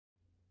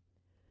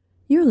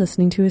You're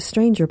listening to a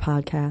Stranger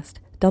podcast,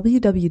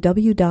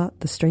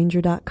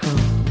 www.thestranger.com.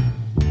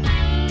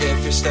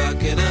 If you're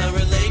stuck in a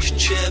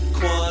relationship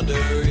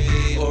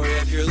quandary, or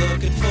if you're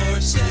looking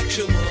for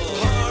sexual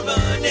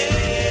harmony,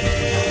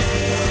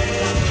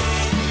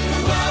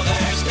 well,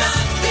 there's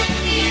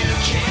nothing you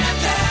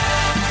can't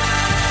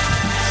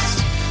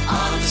ask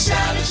on the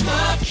Savage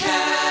Podcast.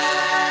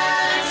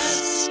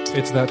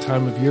 It's that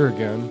time of year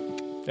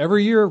again.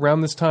 Every year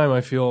around this time,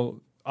 I feel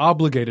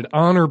obligated,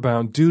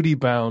 honor-bound,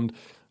 duty-bound,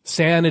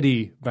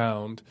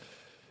 sanity-bound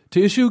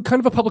to issue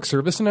kind of a public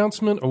service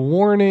announcement, a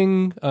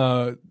warning.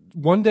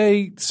 One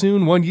day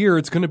soon, 1 year,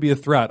 it's going to be a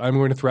threat. I'm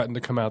going to threaten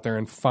to come out there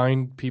and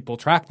find people,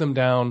 track them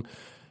down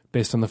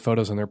based on the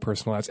photos on their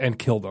personal ads, and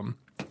kill them.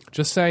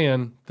 Just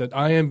saying that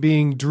I am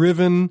being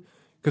driven,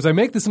 because I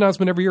make this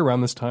announcement every year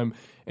around this time,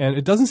 and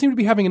it doesn't seem to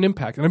be having an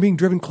impact, and I'm being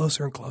driven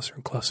closer and closer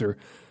and closer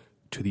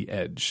to the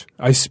edge.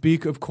 I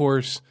speak, of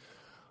course,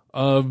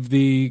 of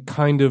the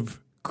kind of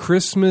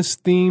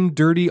Christmas-themed,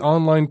 dirty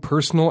online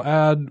personal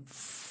ad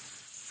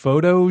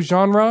photo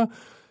genre.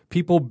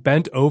 People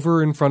bent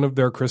over in front of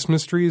their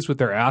Christmas trees with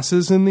their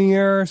asses in the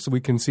air so we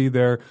can see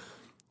their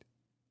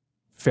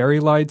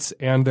fairy lights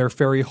and their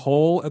fairy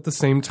hole at the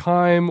same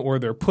time, or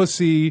their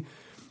pussy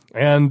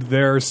and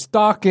their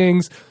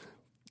stockings.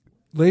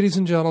 Ladies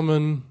and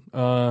gentlemen,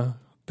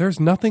 there's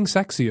nothing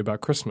sexy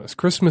about Christmas.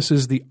 Christmas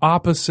is the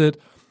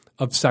opposite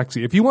of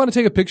sexy. If you want to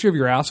take a picture of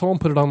your asshole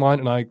and put it online,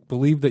 and I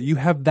believe that you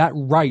have that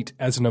right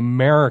as an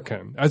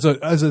American, as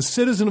a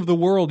citizen of the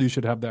world, you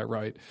should have that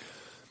right.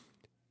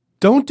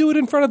 Don't do it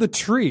in front of the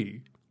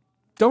tree.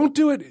 Don't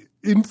do it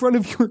in front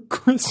of your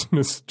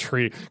Christmas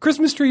tree.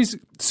 Christmas trees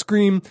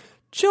scream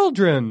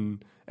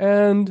children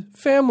and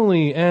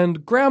family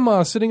and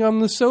grandma sitting on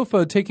the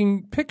sofa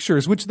taking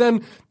pictures, which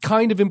then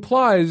kind of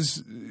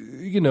implies,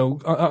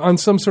 on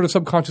some sort of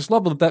subconscious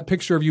level, that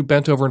picture of you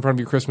bent over in front of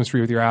your Christmas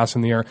tree with your ass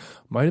in the air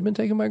might have been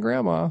taken by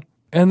grandma.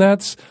 And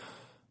that's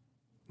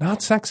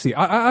not sexy.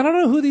 I don't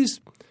know who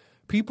these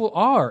people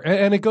are.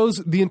 And it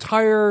goes the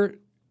entire...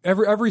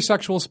 Every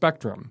sexual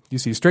spectrum. You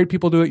see straight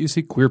people do it. You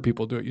see queer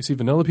people do it. You see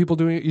vanilla people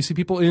doing it. You see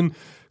people in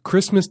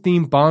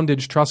Christmas-themed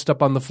bondage trussed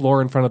up on the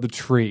floor in front of the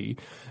tree.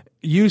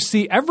 You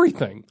see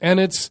everything.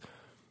 And it's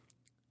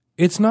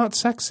not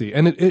sexy.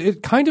 And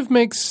it kind of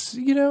makes,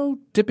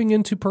 dipping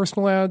into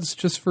personal ads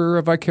just for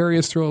a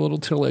vicarious throw, a little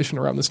titillation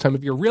around this time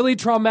of year, really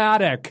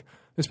traumatic,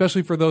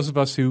 especially for those of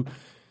us who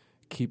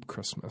keep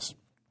Christmas.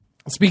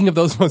 Speaking of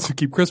those of us who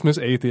keep Christmas,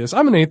 atheists.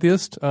 I'm an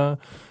atheist.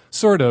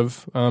 Sort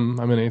of. I'm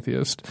an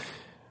atheist.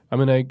 I'm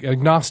an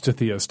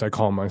agnostitheist, I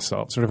call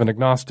myself. Sort of an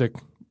agnostic,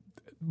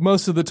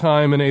 most of the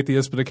time an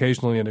atheist, but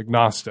occasionally an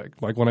agnostic.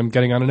 Like when I'm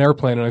getting on an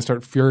airplane and I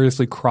start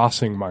furiously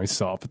crossing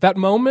myself. At that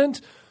moment,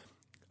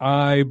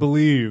 I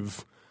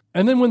believe.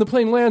 And then when the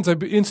plane lands, I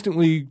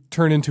instantly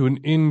turn into an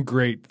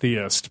ingrate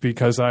theist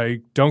because I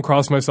don't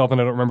cross myself and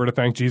I don't remember to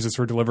thank Jesus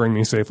for delivering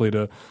me safely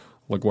to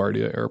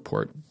LaGuardia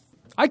Airport.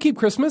 I keep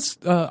Christmas.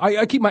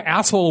 I keep my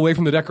asshole away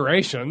from the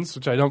decorations,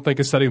 which I don't think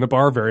is setting the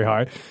bar very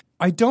high.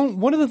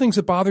 One of the things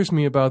that bothers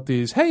me about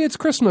these, hey, it's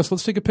Christmas,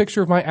 let's take a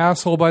picture of my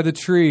asshole by the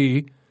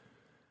tree,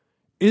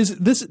 is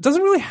this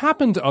doesn't really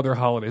happen to other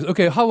holidays.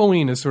 Okay,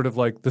 Halloween is sort of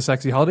like the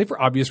sexy holiday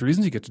for obvious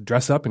reasons. You get to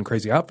dress up in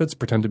crazy outfits,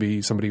 pretend to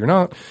be somebody you're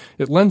not.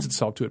 It lends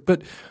itself to it.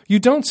 But you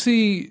don't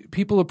see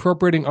people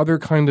appropriating other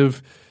kind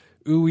of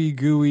ooey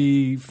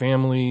gooey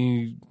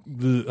family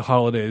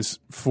holidays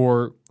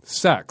for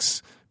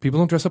sex. People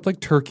don't dress up like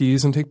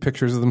turkeys and take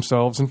pictures of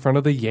themselves in front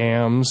of the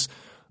yams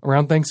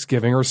around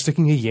Thanksgiving, or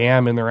sticking a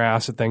yam in their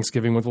ass at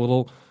Thanksgiving with a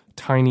little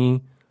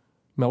tiny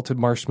melted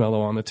marshmallow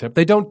on the tip.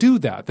 They don't do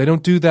that. They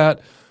don't do that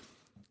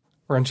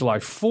around July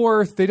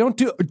 4th. They don't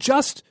do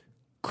just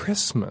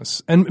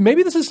Christmas. And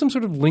maybe this is some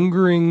sort of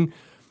lingering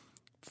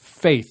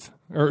faith.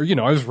 Or,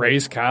 I was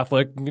raised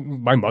Catholic.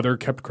 My mother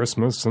kept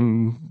Christmas,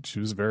 and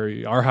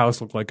our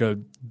house looked like a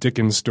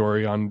Dickens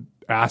story on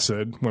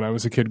acid when I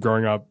was a kid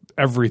growing up.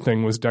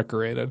 Everything was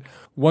decorated.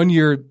 One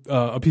year,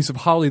 a piece of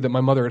holly that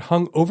my mother had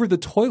hung over the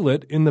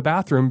toilet in the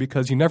bathroom,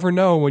 because you never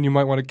know when you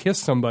might want to kiss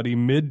somebody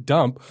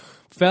mid-dump,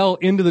 fell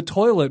into the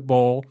toilet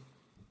bowl.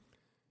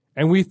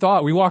 And we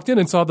walked in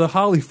and saw the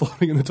holly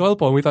floating in the toilet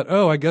bowl, and we thought,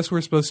 oh, I guess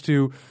we're supposed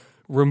to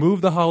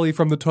remove the holly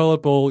from the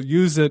toilet bowl,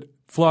 use it,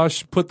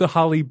 flush, put the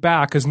holly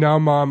back, because now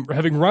Mom,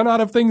 having run out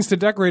of things to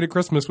decorate at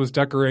Christmas, was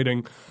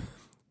decorating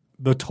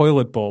the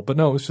toilet bowl. But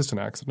no, it was just an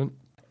accident.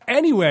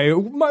 Anyway,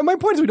 my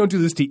point is we don't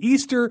do this to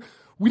Easter.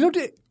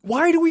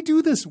 Why do we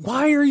do this?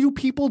 Why are you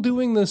people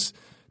doing this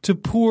to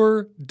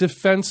poor,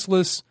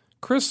 defenseless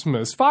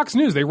Christmas? Fox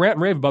News, they rant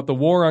and rave about the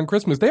war on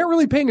Christmas. They aren't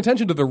really paying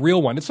attention to the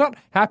real one. It's not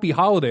happy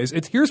holidays.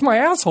 It's here's my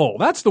asshole.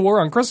 That's the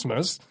war on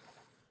Christmas.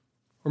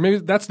 Or maybe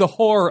that's the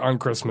whore on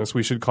Christmas,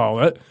 we should call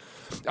it.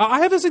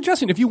 I have a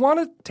suggestion. If you want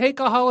to take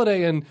a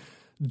holiday and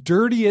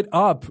dirty it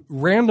up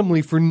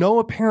randomly for no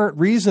apparent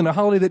reason, a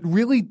holiday that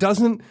really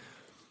doesn't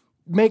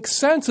make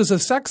sense as a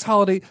sex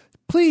holiday,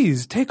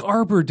 please take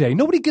Arbor Day.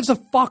 Nobody gives a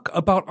fuck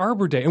about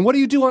Arbor Day. And what do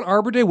you do on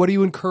Arbor Day? What are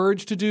you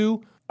encouraged to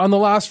do on the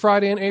last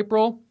Friday in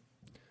April?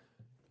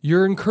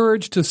 You're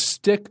encouraged to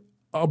stick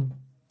a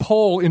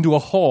pole into a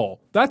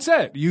hole. That's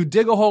it. You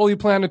dig a hole, you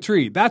plant a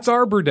tree. That's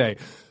Arbor Day.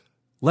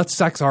 Let's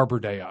sex Arbor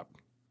Day up.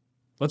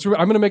 I'm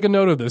going to make a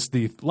note of this.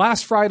 The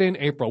last Friday in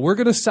April, we're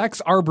going to sex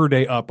Arbor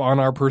Day up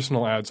on our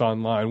personal ads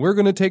online. We're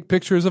going to take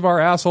pictures of our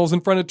assholes in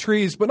front of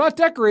trees, but not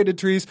decorated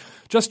trees,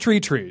 just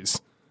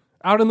trees.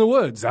 Out in the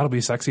woods. That'll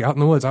be sexy. Out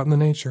in the woods, out in the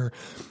nature.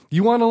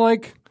 You want to,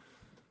 like,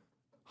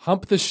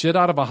 hump the shit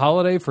out of a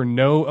holiday for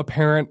no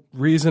apparent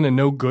reason and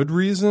no good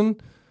reason?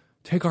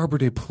 Take Arbor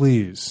Day,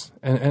 please.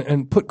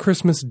 And put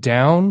Christmas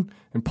down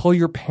and pull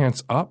your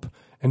pants up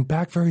and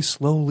back very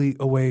slowly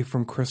away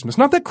from Christmas.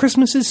 Not that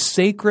Christmas is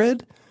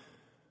sacred.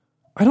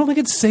 I don't think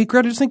it's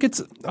sacred. I just think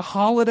it's a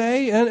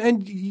holiday.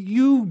 And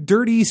you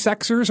dirty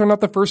sexers are not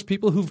the first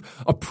people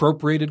who've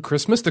appropriated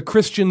Christmas. The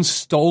Christians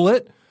stole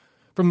it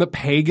from the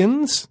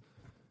pagans.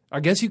 I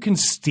guess you can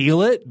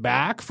steal it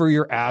back for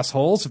your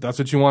assholes if that's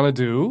what you want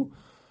to do.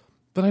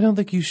 But I don't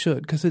think you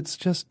should, because it's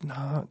just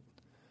not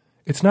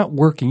 – it's not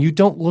working. You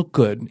don't look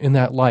good in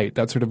that light,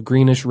 that sort of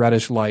greenish,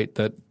 reddish light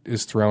that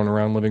is thrown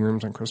around living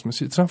rooms on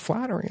Christmas. It's not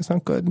flattering. It's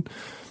not good.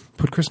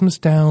 Put Christmas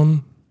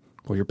down.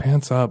 Pull your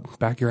pants up,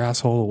 back your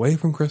asshole away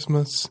from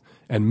Christmas,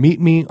 and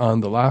meet me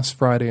on the last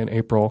Friday in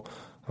April,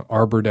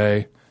 Arbor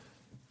Day,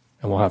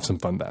 and we'll have some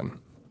fun then.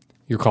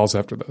 Your calls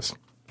after this.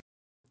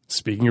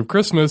 Speaking of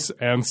Christmas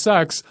and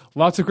sex,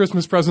 lots of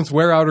Christmas presents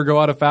wear out or go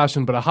out of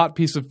fashion, but a hot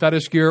piece of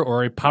fetish gear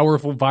or a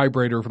powerful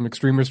vibrator from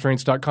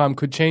ExtremeRestraints.com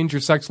could change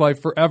your sex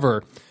life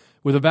forever.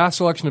 With a vast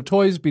selection of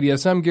toys,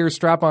 BDSM gear,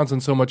 strap-ons,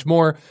 and so much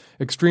more,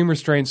 Extreme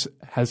Restraints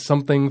has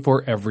something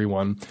for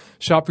everyone.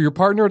 Shop for your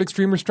partner at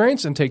Extreme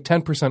Restraints and take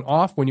 10%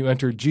 off when you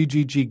enter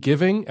GGG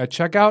Giving at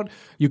checkout.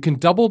 You can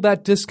double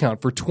that discount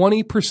for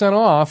 20%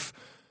 off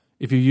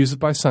if you use it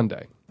by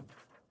Sunday.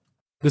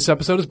 This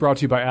episode is brought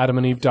to you by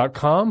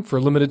AdamandEve.com. For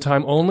a limited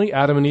time only,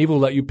 Adam and Eve will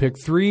let you pick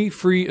 3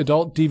 free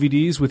adult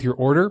DVDs with your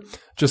order.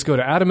 Just go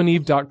to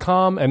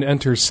AdamandEve.com and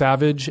enter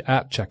Savage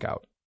at checkout.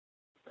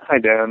 Hi,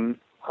 Dan.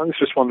 I was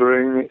just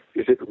wondering,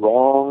 is it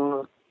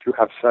wrong to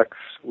have sex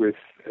with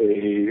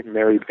a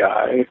married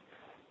guy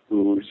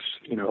who's,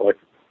 like,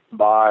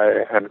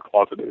 bi and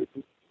closeted?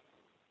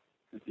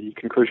 The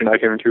conclusion I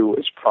came to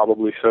was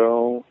probably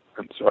so,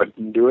 and so I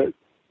didn't do it.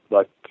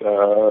 But,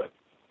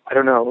 I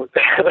don't know.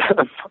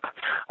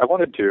 I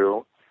wanted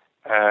to,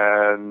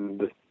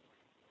 and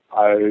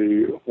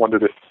I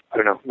wondered if, I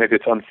don't know, maybe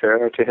it's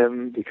unfair to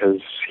him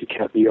because he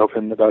can't be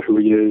open about who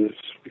he is,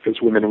 because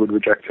women would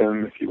reject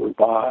him if he were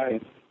bi,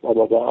 blah,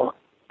 blah, blah.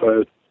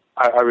 But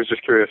I was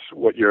just curious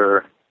what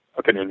your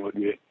opinion would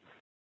be.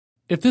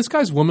 If this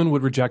guy's woman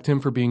would reject him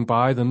for being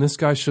bi, then this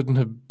guy shouldn't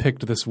have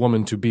picked this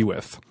woman to be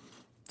with.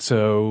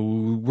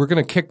 So we're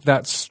going to kick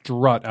that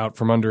strut out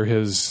from under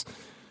his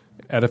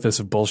edifice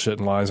of bullshit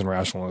and lies and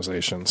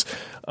rationalizations.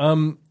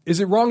 Is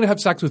it wrong to have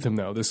sex with him,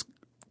 though? This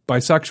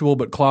bisexual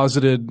but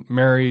closeted,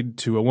 married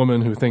to a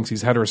woman who thinks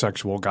he's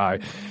heterosexual guy.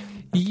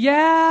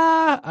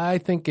 Yeah, I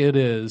think it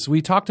is.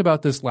 We talked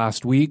about this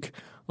last week,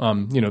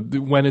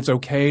 when it's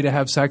okay to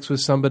have sex with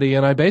somebody.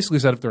 And I basically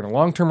said if they're in a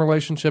long-term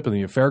relationship and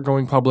the affair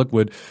going public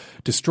would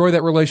destroy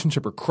that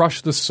relationship or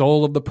crush the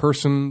soul of the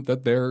person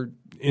that they're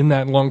in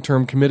that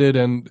long-term committed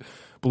and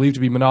believed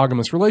to be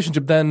monogamous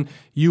relationship, then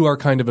you are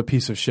kind of a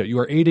piece of shit. You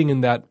are aiding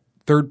in that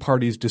third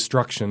party's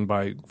destruction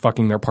by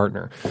fucking their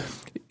partner.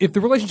 If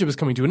the relationship is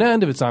coming to an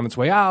end, if it's on its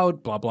way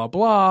out, blah, blah,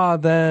 blah,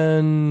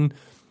 then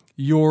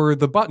you're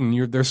the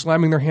button. They're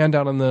slamming their hand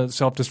down on the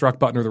self-destruct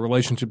button or the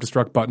relationship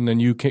destruct button,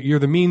 and you're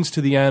the means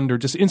to the end or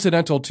just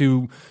incidental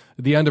to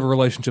the end of a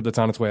relationship that's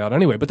on its way out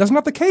anyway. But that's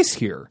not the case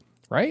here,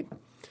 right?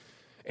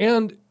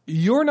 And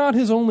you're not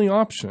his only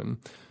option.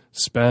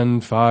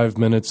 Spend 5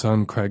 minutes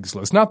on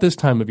Craigslist. Not this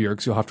time of year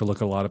because you'll have to look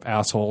at a lot of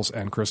assholes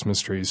and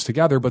Christmas trees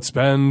together, but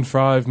spend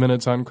 5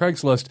 minutes on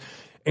Craigslist.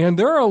 And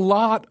there are a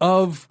lot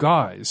of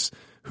guys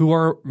who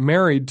are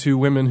married to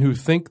women who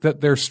think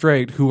that they're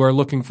straight, who are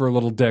looking for a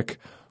little dick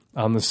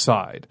on the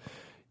side.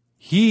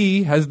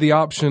 He has the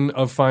option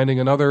of finding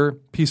another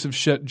piece of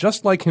shit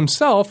just like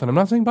himself. And I'm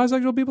not saying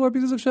bisexual people are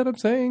pieces of shit. I'm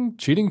saying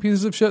cheating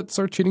pieces of shits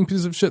are cheating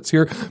pieces of shits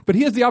here. But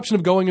he has the option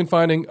of going and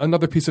finding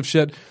another piece of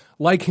shit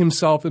like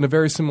himself in a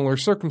very similar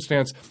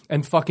circumstance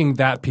and fucking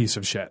that piece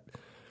of shit.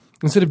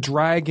 Instead of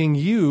dragging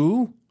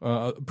you,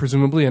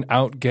 presumably an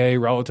out gay,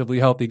 relatively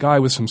healthy guy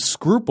with some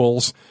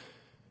scruples,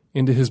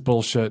 into his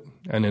bullshit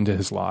and into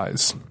his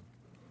lies.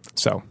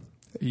 So,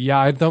 yeah,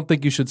 I don't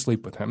think you should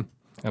sleep with him.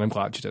 And I'm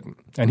glad you didn't.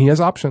 And he has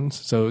options,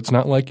 so it's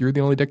not like you're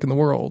the only dick in the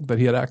world that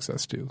he had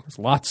access to. There's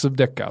lots of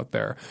dick out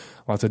there.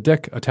 Lots of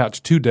dick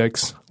attached to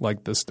dicks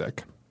like this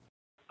dick.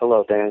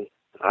 Hello, Dan.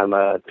 I'm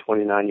a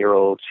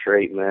 29-year-old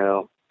straight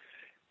male,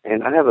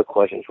 and I have a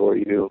question for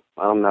you.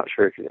 I'm not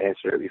sure if you've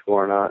answered it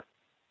before or not,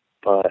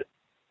 but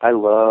I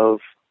love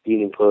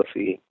eating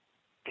pussy,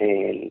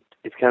 and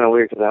it's kind of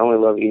weird because I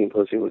only love eating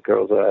pussy with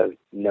girls that I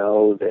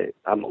know that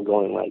I'm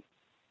going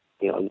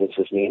it's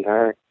just me and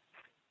her.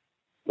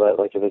 But,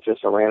 if it's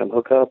just a random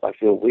hookup, I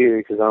feel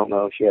weird because I don't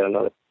know if she had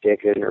another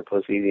dick in her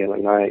pussy the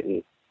other night.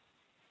 And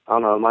I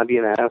don't know, am I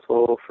being an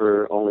asshole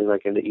for only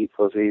liking to eat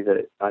pussy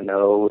that I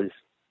know is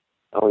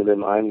only been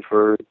mine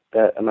for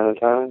that amount of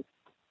time.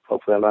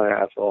 Hopefully I'm not an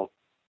asshole.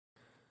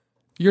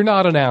 You're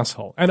not an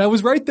asshole. And I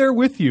was right there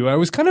with you. I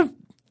was kind of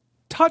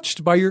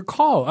touched by your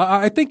call.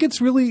 I think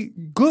it's really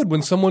good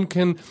when someone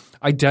can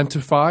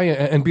identify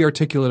and be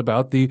articulate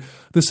about the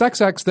sex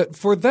acts that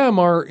for them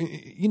are,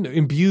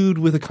 imbued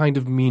with a kind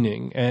of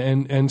meaning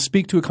and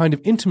speak to a kind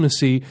of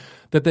intimacy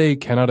that they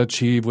cannot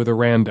achieve with a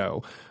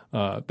rando.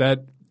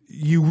 That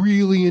you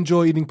really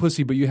enjoy eating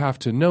pussy, but you have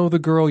to know the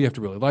girl, you have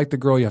to really like the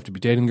girl, you have to be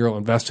dating the girl,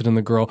 invested in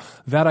the girl.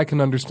 That I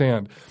can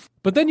understand.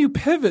 But then you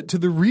pivot to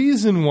the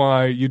reason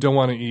why you don't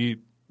want to eat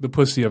the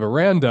pussy of a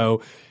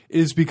rando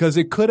is because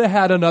it could have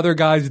had another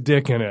guy's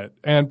dick in it,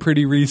 and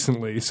pretty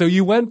recently. So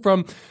you went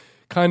from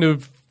kind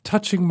of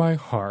touching my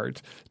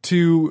heart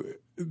to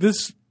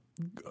this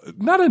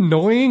not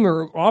annoying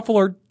or awful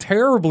or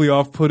terribly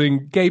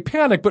off-putting gay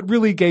panic, but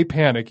really gay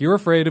panic. You're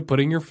afraid of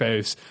putting your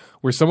face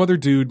where some other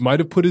dude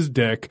might have put his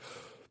dick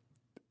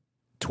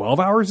 12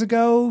 hours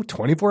ago,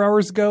 24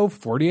 hours ago,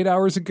 48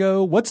 hours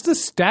ago. What's the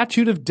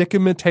statute of dick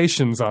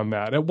imitations on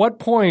that? At what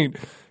point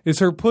is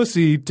her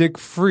pussy dick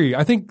free?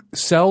 I think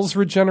cells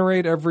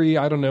regenerate every,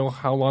 I don't know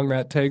how long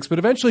that takes, but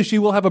eventually she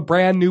will have a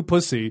brand new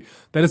pussy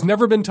that has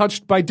never been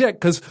touched by dick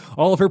because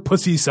all of her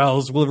pussy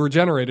cells will have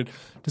regenerated.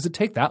 Does it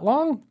take that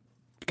long?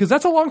 Because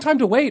that's a long time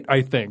to wait,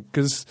 I think,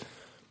 because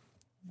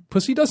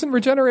pussy doesn't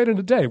regenerate in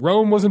a day.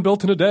 Rome wasn't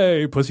built in a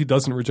day. Pussy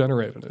doesn't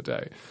regenerate in a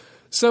day.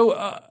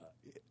 So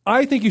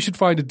I think you should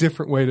find a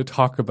different way to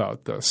talk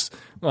about this.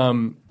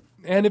 And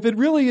if it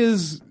really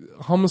is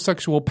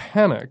homosexual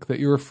panic, that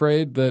you're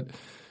afraid that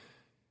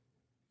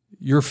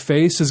your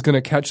face is going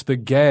to catch the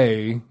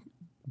gay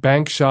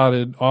bank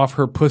shotted off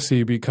her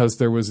pussy because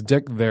there was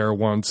dick there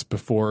once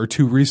before or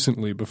too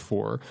recently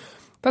before,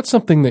 that's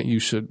something that you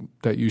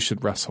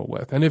should wrestle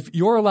with. And if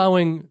you're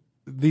allowing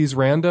these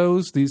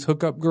randos, these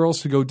hookup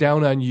girls to go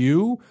down on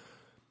you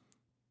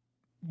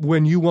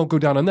when you won't go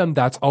down on them,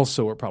 that's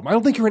also a problem. I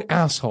don't think you're an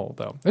asshole,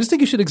 though. I just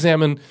think you should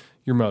examine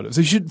your motives.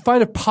 You should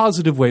find a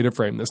positive way to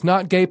frame this.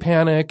 Not gay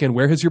panic and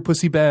where has your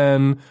pussy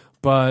been,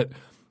 but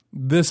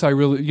this I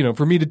really,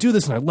 for me to do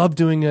this, and I love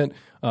doing it,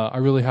 I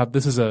really have,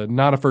 this is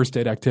not a first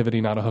date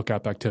activity, not a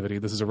hookup activity.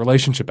 This is a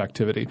relationship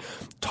activity.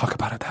 Talk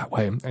about it that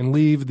way and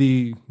leave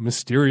the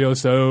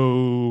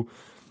mysterioso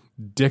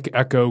dick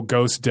echo,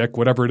 ghost dick,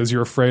 whatever it is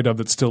you're afraid of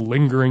that's still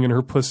lingering in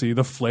her pussy,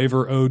 the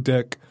flavor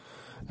dick,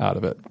 out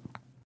of it.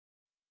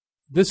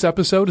 This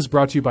episode is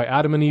brought to you by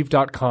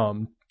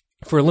adamandeve.com.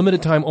 For a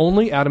limited time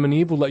only, Adam and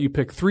Eve will let you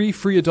pick 3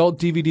 free adult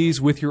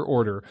DVDs with your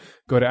order.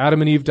 Go to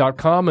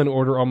adamandeve.com and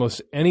order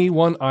almost any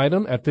one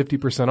item at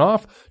 50%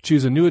 off.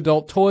 Choose a new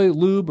adult toy,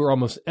 lube, or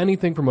almost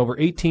anything from over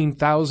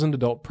 18,000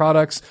 adult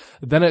products.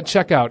 Then at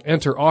checkout,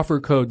 enter offer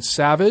code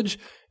SAVAGE,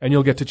 and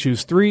you'll get to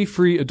choose 3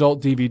 free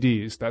adult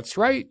DVDs. That's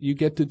right, you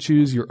get to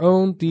choose your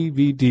own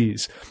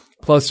DVDs.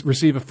 Plus,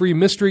 receive a free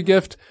mystery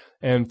gift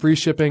and free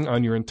shipping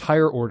on your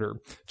entire order.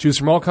 Choose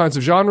from all kinds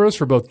of genres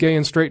for both gay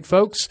and straight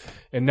folks.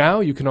 And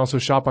now you can also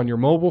shop on your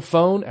mobile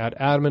phone at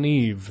Adam and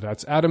Eve.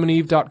 That's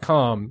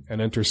adamandeve.com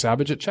and enter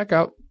Savage at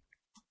checkout.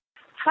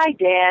 Hi,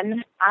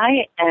 Dan.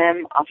 I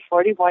am a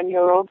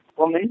 41-year-old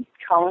woman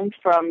calling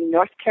from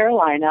North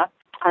Carolina.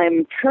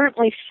 I'm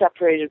currently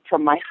separated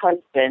from my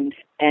husband,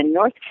 and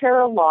North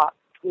Carolina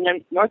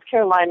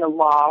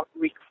law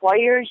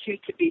requires you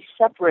to be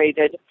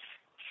separated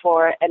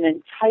for an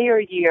entire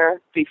year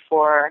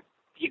before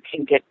you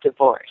can get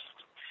divorced.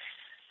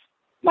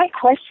 My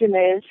question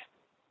is,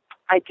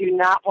 I do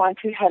not want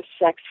to have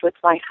sex with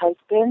my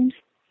husband,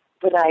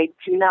 but I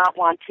do not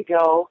want to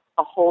go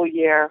a whole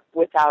year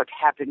without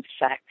having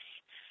sex.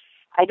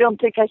 I don't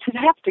think I should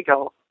have to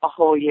go a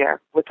whole year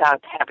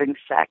without having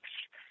sex,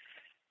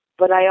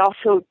 but I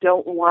also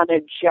don't want to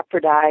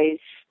jeopardize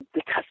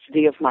the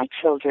custody of my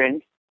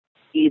children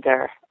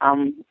either.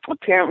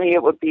 Apparently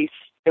it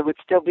would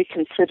still be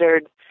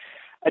considered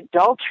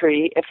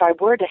adultery if I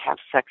were to have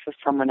sex with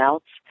someone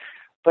else,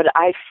 but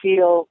I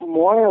feel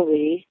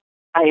morally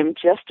I am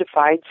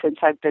justified since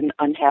I've been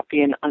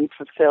unhappy and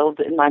unfulfilled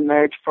in my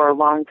marriage for a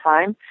long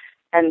time,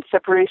 and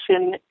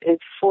separation is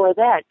for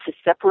that, to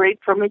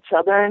separate from each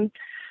other and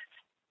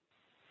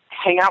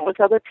hang out with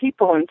other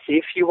people and see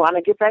if you want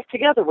to get back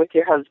together with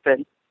your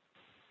husband.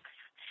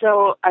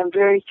 So I'm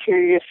very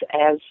curious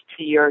as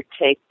to your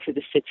take to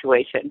the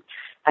situation.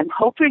 I'm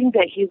hoping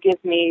that you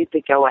give me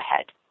the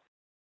go-ahead.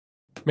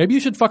 Maybe you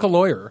should fuck a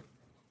lawyer,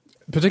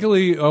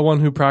 particularly one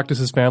who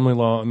practices family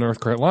law in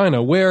North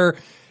Carolina, where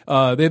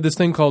they have this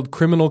thing called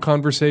criminal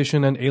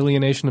conversation and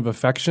alienation of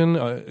affection.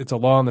 It's a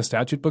law in the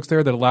statute books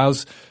there that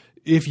allows,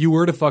 if you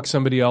were to fuck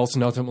somebody else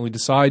and ultimately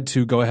decide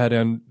to go ahead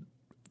and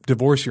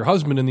divorce your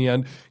husband in the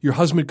end, your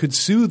husband could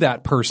sue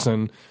that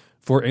person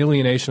for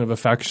alienation of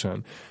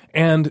affection.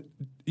 And,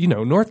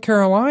 North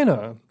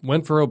Carolina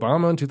went for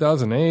Obama in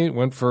 2008,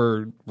 went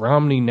for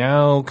Romney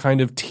now, kind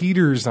of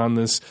teeters on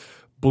this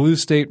blue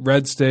state,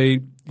 red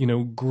state,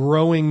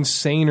 growing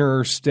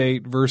saner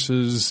state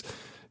versus,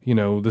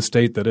 the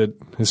state that it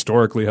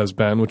historically has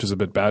been, which is a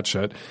bit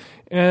batshit.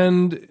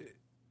 And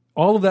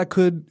all of that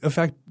could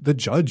affect the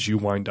judge you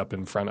wind up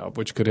in front of,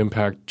 which could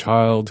impact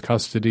child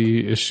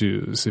custody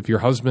issues. If your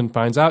husband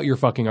finds out you're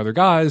fucking other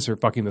guys or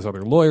fucking this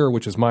other lawyer,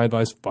 which is my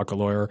advice, fuck a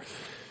lawyer,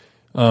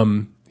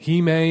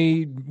 he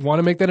may want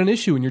to make that an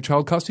issue in your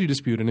child custody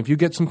dispute. And if you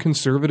get some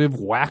conservative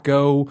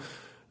wacko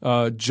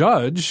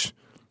judge,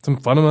 some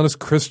fundamentalist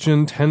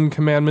Christian 10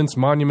 Commandments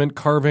monument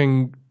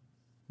carving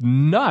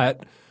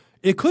nut,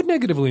 it could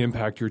negatively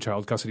impact your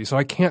child custody. So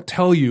I can't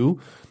tell you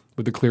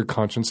with a clear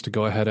conscience to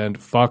go ahead and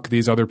fuck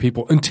these other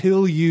people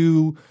until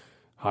you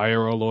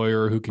hire a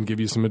lawyer who can give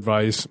you some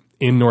advice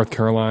in North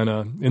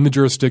Carolina, in the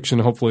jurisdiction,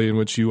 hopefully, in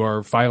which you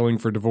are filing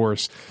for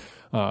divorce.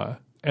 And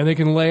they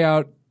can lay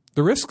out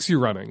the risks you're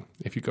running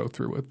if you go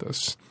through with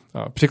this,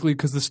 particularly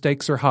because the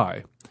stakes are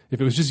high. If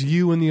it was just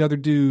you and the other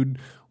dude,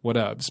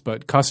 whatevs.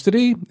 But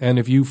custody, and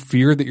if you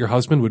fear that your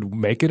husband would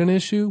make it an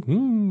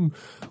issue,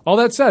 all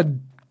that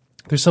said,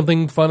 there's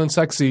something fun and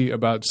sexy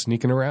about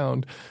sneaking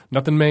around.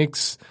 Nothing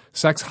makes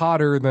sex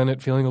hotter than it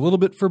feeling a little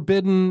bit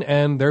forbidden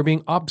and there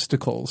being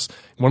obstacles.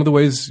 One of the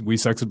ways we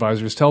sex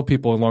advisors tell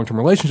people in long-term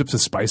relationships to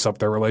spice up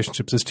their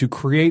relationships is to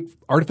create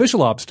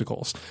artificial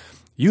obstacles.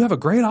 You have a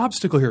great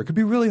obstacle here. It could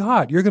be really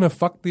hot. You're going to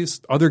fuck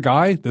this other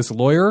guy, this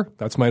lawyer.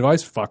 That's my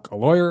advice. Fuck a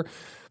lawyer.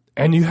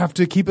 And you have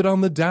to keep it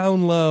on the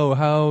down low.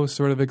 How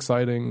sort of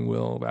exciting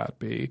will that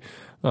be?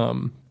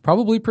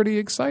 Probably pretty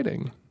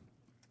exciting.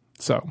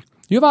 So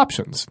you have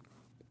options.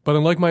 But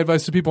unlike my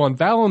advice to people on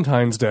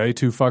Valentine's Day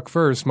to fuck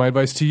first, my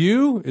advice to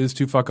you is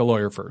to fuck a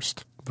lawyer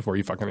first before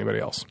you fuck anybody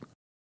else.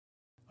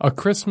 A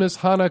Christmas,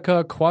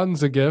 Hanukkah,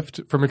 Kwanzaa gift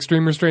from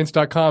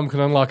ExtremeRestraints.com can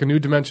unlock a new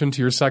dimension to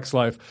your sex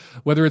life.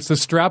 Whether it's the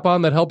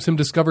strap-on that helps him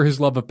discover his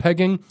love of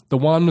pegging, the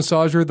wand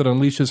massager that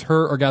unleashes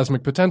her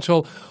orgasmic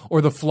potential,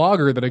 or the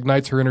flogger that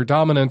ignites her inner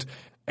dominant,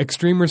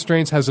 Extreme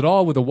Restraints has it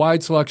all with a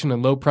wide selection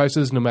and low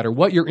prices no matter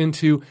what you're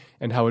into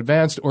and how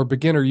advanced or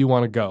beginner you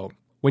want to go.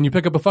 When you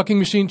pick up a fucking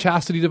machine,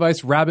 chastity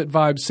device, rabbit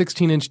vibe,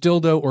 16-inch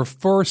dildo, or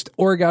first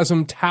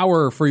orgasm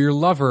tower for your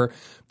lover,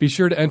 be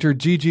sure to enter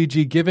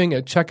GGG Giving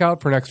at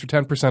checkout for an extra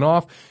 10%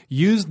 off.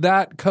 Use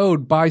that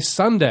code by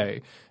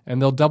Sunday,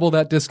 and they'll double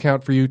that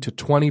discount for you to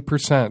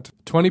 20%.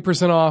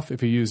 20% off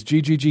if you use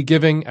GGG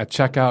Giving at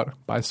checkout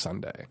by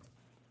Sunday.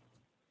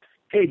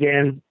 Hey,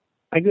 Dan.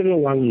 I go to a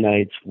lot of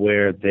nights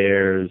where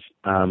there's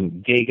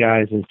gay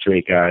guys and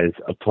straight guys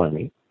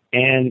aplenty.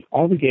 And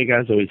all the gay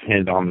guys always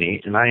hand on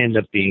me, and I end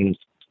up being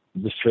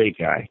the straight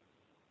guy.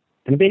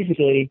 And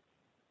basically,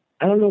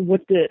 I don't know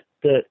what the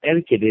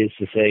etiquette is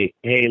to say,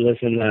 hey,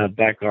 listen,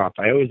 back off.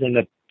 I always end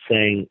up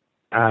saying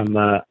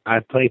I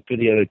play for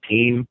the other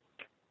team,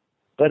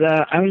 but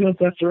I don't know if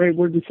that's the right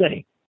word to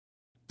say.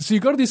 So you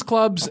go to these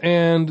clubs,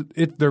 and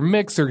they're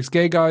mixed. There's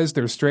gay guys,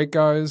 there's straight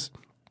guys.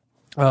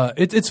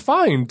 It's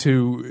fine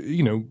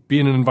to be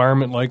in an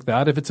environment like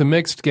that. If it's a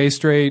mixed gay,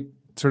 straight,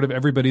 sort of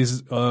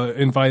everybody's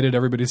invited,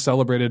 everybody's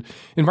celebrated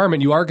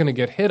environment, you are going to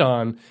get hit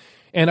on.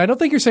 And I don't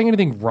think you're saying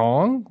anything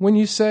wrong when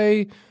you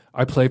say,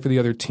 I play for the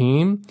other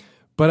team.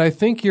 But I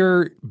think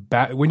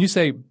when you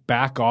say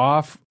back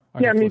off.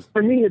 Yeah,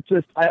 for me, it's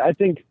just, I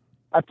think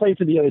I play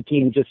for the other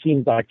team just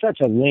seems like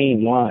such a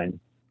lame line.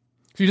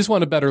 So you just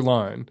want a better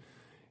line.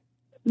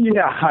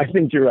 Yeah, I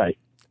think you're right.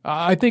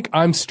 I think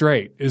I'm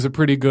straight is a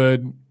pretty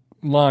good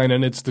line,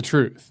 and it's the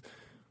truth.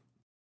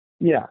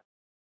 Yeah.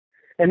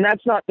 And that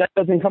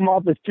doesn't come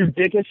off as too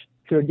dickish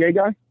to a gay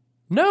guy?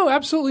 No,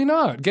 absolutely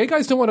not. Gay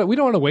guys we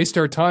don't want to waste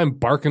our time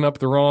barking up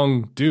the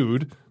wrong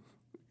dude.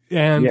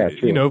 And, yeah,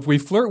 if we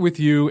flirt with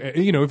you,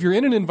 if you're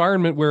in an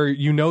environment where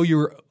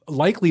you're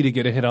likely to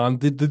get a hit on,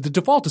 the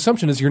default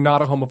assumption is you're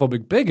not a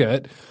homophobic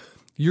bigot.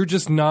 You're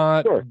just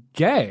not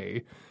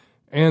gay.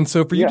 And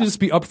so for you to just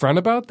be upfront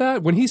about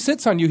that, when he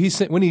hits on you, he's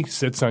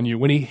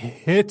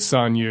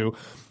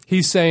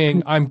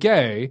saying, I'm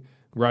gay,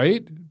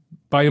 right?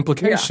 By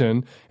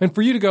implication. Yeah. And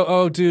for you to go,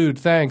 oh, dude,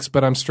 thanks,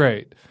 but I'm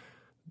straight.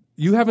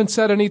 You haven't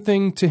said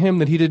anything to him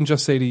that he didn't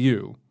just say to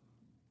you.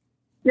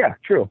 Yeah,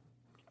 true.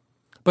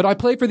 But I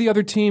play for the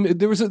other team.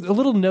 There was a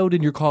little note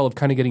in your call of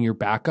kind of getting your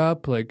back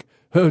up, like,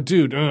 oh,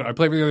 dude, I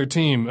play for the other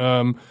team.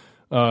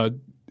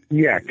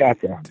 Yeah,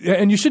 gotcha.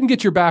 And you shouldn't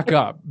get your back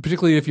up,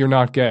 particularly if you're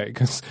not gay,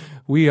 because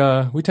we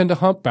tend to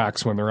hump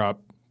backs when they're up.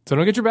 So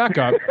don't get your back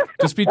up.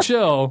 Just be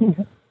chill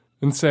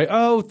and say,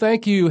 oh,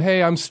 thank you.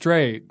 Hey, I'm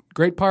straight.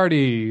 Great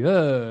party.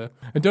 And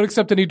don't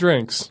accept any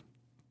drinks.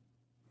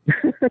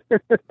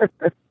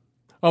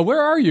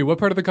 Where are you? What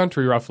part of the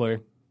country, roughly?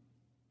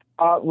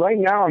 Right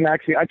now,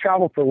 I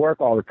travel for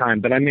work all the time,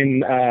 but I'm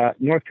in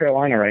North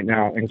Carolina right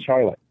now, in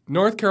Charlotte.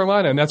 North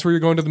Carolina, and that's where you're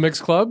going to the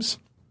mixed clubs?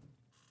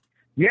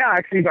 Yeah,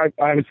 actually,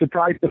 I was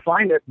surprised to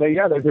find it, but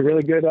yeah, there's a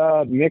really good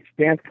mixed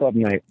dance club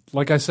night.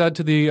 Like I said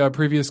to the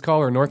previous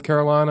caller, North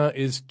Carolina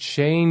is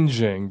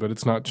changing, but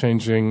it's not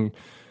changing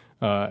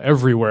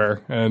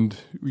everywhere, and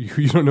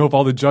you don't know if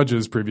all the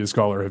judges, previous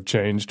caller, have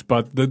changed,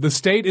 but the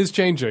state is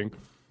changing.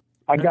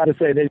 I got to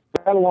say, they've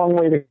got a long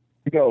way to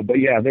go, but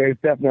yeah, there's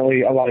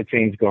definitely a lot of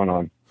change going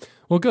on.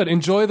 Well, good.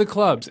 Enjoy the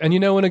clubs. And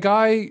when a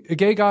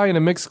gay guy in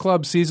a mixed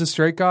club sees a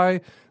straight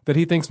guy that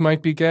he thinks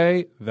might be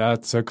gay,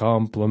 that's a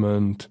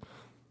compliment.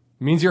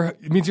 It means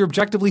you're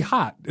objectively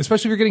hot,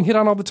 especially if you're getting hit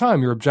on all the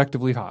time. You're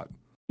objectively hot.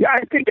 Yeah, I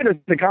take it as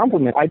a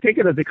compliment. Take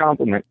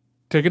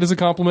it as a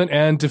compliment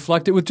and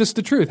deflect it with just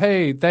the truth.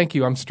 Hey, thank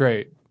you, I'm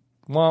straight.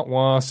 Wah,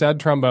 wah, sad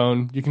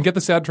trombone. You can get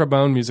the sad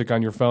trombone music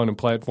on your phone and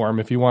play it for him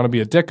if you want to be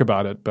a dick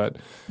about it, but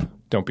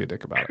don't be a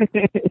dick about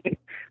it.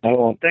 I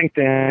won't. Thanks,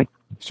 Dan.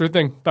 Sure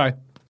thing. Bye.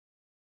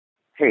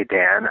 Hey,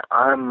 Dan.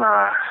 I'm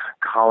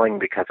calling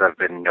because I've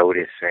been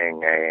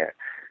noticing a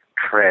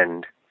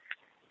trend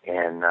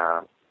in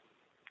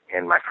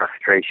my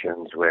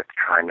frustrations with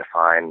trying to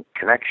find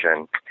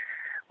connection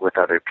with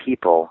other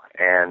people,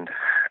 and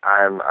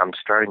I'm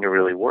starting to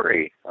really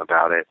worry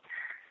about it.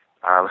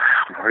 I'm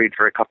worried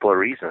for a couple of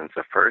reasons.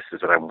 The first is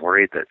that I'm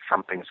worried that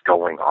something's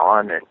going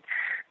on and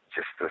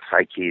just the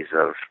psyches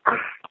of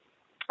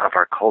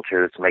our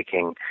culture that's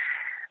making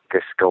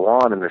this go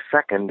on. And the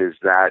second is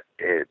that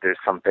there's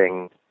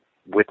something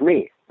with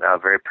me,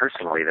 very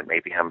personally, that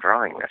maybe I'm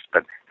drawing this.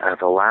 But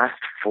the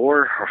last 4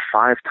 or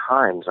 5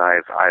 times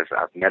I've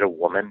met a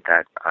woman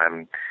that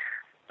I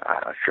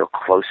feel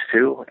close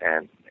to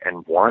and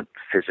want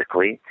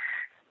physically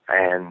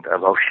and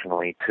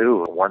emotionally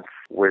too. Once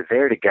we're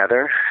there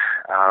together,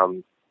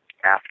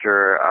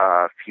 after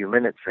a few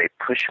minutes, they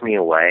push me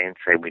away and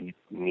say we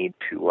need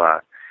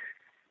to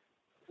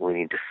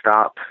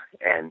stop,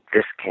 and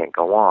this can't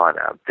go on.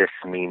 This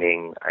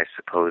meaning, I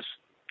suppose,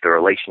 the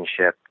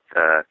relationship.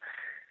 I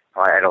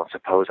don't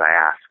suppose. I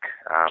ask.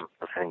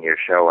 Listening to your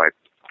show, I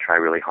try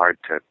really hard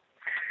to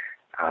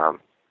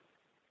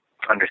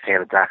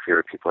understand exactly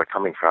where people are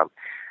coming from.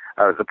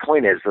 The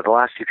point is that the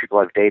last few people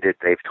I've dated,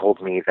 they've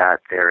told me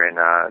that they're in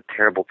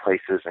terrible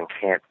places and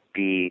can't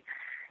be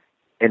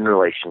in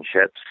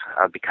relationships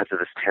because of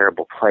this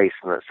terrible place,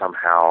 and that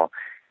somehow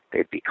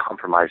they'd be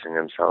compromising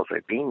themselves by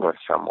being with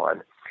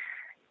someone.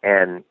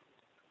 And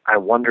I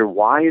wonder,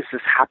 why is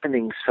this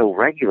happening so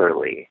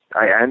regularly?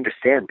 I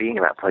understand being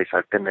in that place.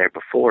 I've been there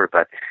before,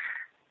 but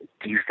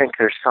do you think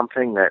there's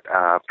something that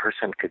a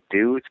person could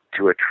do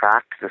to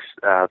attract this,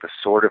 the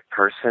sort of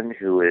person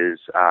who is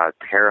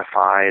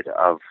terrified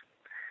of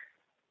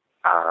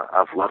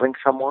loving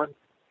someone,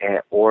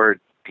 or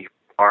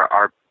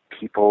are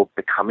people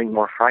becoming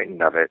more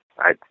frightened of it?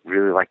 I'd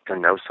really like to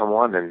know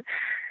someone and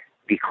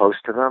be close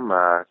to them,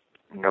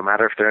 no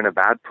matter if they're in a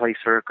bad place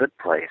or a good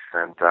place.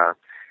 And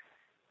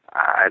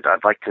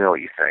I'd like to know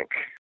what you think.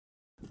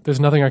 There's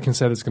nothing I can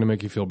say that's going to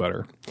make you feel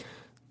better,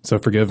 so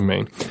forgive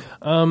me.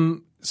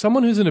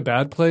 Someone who's in a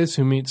bad place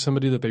who meets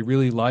somebody that they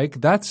really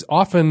like, that's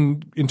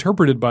often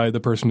interpreted by the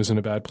person who's in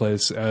a bad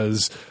place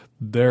as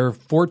their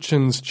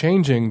fortunes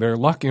changing, their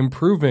luck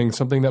improving,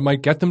 something that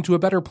might get them to a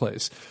better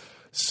place.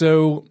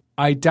 So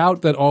I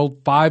doubt that all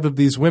 5 of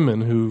these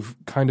women who've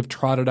kind of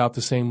trotted out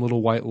the same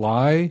little white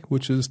lie,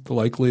 which is the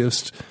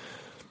likeliest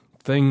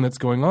thing that's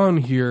going on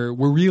here,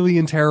 were really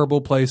in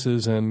terrible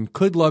places and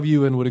could love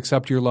you and would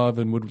accept your love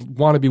and would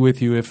want to be with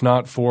you if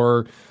not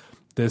for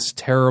this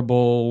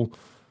terrible,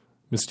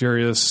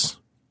 mysterious,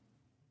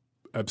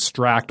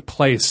 abstract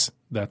place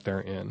that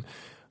they're in.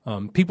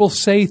 People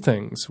say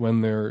things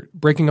when they're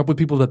breaking up with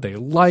people that they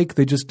like,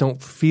 they just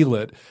don't feel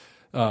it,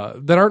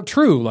 that aren't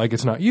true. Like,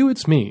 it's not you,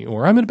 it's me,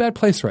 or I'm in a bad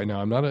place right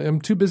now.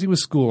 I'm too busy with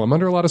school. I'm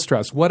under a lot of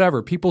stress,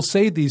 whatever. People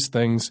say these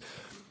things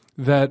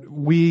that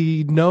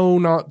we know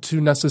not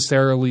to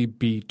necessarily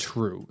be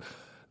true.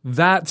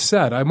 That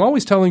said, I'm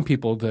always telling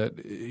people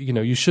that,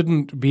 you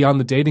shouldn't be on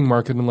the dating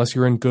market unless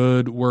you're in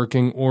good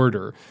working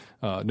order.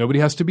 Nobody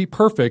has to be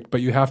perfect,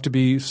 but you have to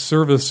be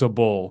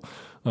serviceable.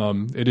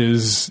 It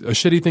is a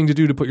shitty thing to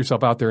do to put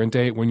yourself out there and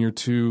date when you're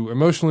too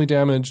emotionally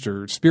damaged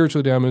or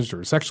spiritually damaged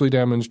or sexually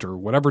damaged or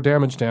whatever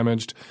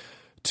damaged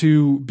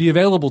to be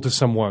available to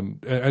someone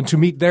and to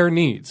meet their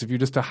needs. If you're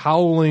just a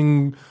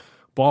howling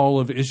ball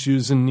of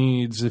issues and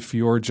needs, if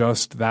you're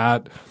just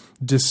that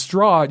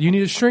distraught, you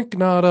need a shrink,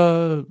 not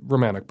a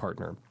romantic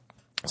partner.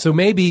 So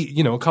maybe,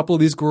 a couple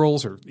of these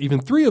girls, or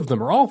even 3 of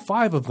them, or all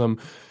 5 of them,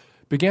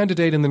 began to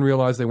date and then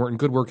realized they weren't in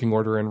good working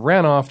order and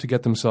ran off to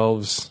get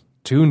themselves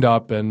tuned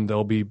up, and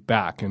they'll be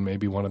back, and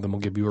maybe one of them will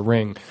give you a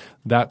ring.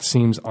 That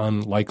seems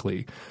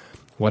unlikely.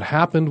 What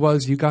happened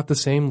was you got the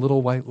same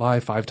little white lie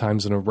 5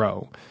 times in a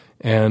row.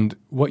 And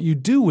what you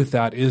do with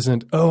that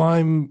isn't,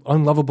 I'm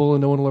unlovable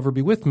and no one will ever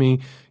be with me.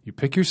 You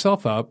pick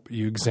yourself up,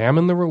 you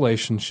examine the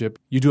relationship,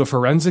 you do a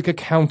forensic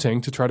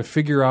accounting to try to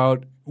figure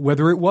out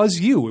whether it was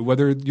you,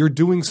 whether you're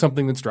doing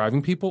something that's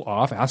driving people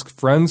off. Ask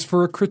friends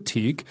for a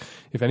critique.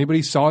 If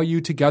anybody saw you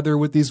together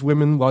with these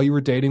women while you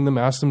were dating them,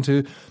 ask them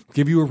to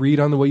give you a read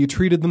on the way you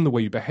treated them, the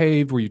way you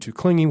behaved. Were you too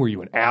clingy? Were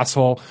you an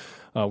asshole?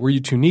 Were you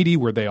too needy?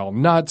 Were they all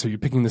nuts? Are you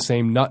picking the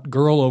same nut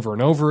girl over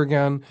and over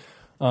again?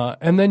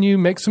 And then you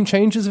make some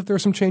changes if there are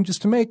some changes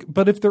to make.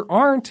 But if there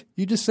aren't,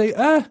 you just say,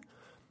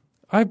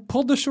 I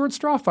pulled the short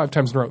straw 5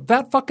 times in a row.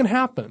 That fucking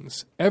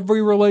happens.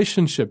 Every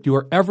relationship you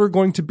are ever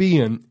going to be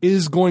in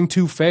is going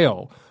to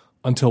fail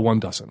until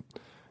one doesn't.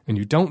 And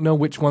you don't know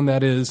which one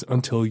that is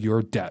until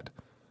you're dead.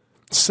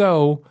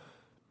 So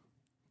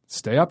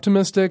stay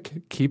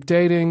optimistic, keep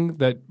dating.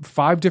 That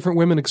 5 different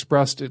women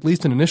expressed at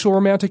least an initial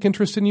romantic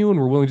interest in you and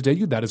were willing to date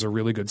you. That is a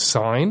really good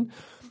sign.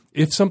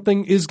 If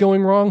something is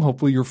going wrong,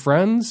 hopefully your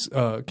friends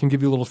can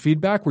give you a little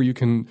feedback where you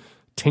can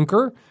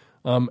tinker.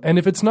 And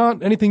if it's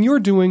not anything you're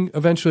doing,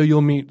 eventually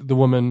you'll meet the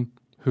woman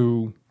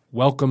who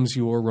welcomes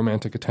your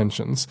romantic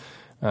attentions,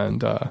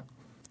 and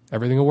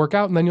everything will work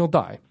out, and then you'll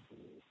die.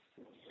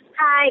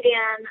 Hi,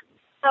 Dan.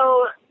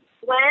 So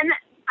when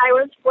I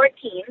was 14,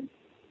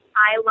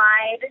 I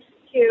lied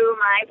to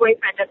my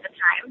boyfriend at the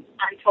time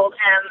and told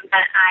him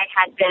that I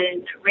had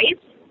been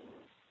raped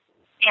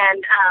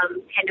and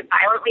kind of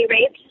violently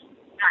raped,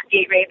 not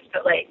date raped,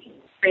 but like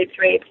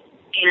raped,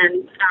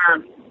 and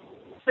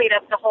played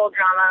up the whole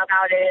drama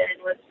about it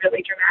and was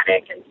really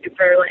dramatic and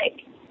super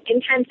like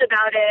intense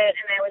about it,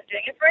 and I was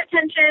doing it for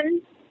attention,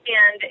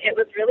 and it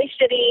was really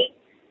shitty,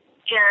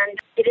 and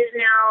it is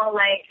now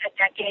like a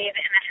decade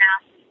and a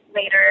half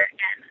later,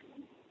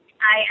 and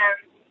I am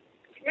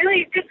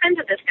really good friends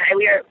with this guy.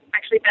 We are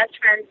actually best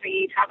friends.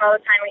 We talk all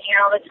the time, we hang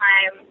out all the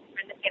time,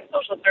 we're in the same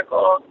social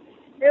circle,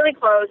 really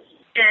close,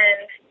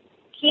 and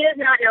he does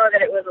not know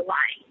that it was a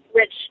lie,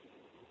 which,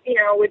 you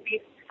know, would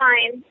be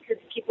fine because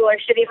people are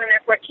shitty when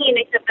they're 14,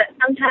 except that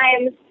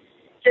sometimes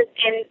just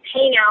in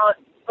hanging out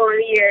over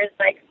the years,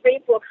 like,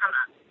 rape will come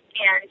up,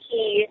 and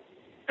he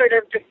sort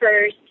of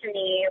defers to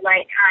me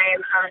like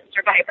I'm a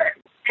survivor.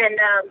 And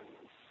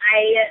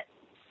I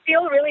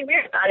feel really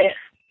weird about it.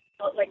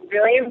 I was, like,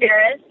 really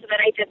embarrassed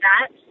that I did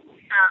that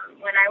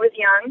when I was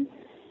young.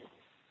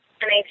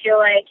 And I feel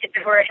like if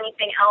it were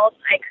anything else,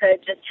 I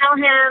could just tell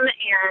him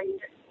and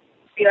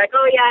be like,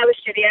 oh, yeah, I was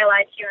shitty. I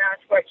lied to you when I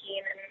was 14,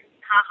 and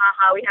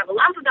we have a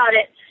laugh about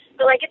it.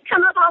 But, like, it's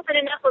come up often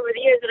enough over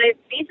the years that I've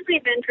basically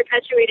been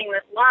perpetuating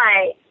this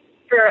lie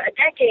for a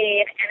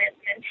decade, and it's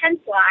an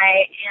intense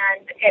lie,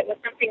 and it was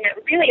something that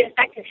really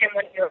affected him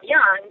when he was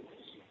young.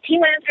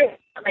 He went through,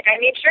 like, I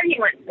made sure he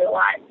went through a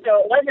lot,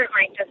 so it wasn't,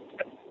 like, just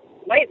a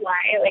white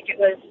lie. Like, it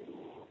was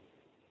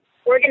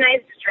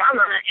organized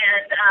drama,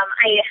 and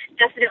I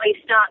definitely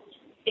stopped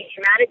being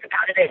dramatic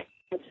about it.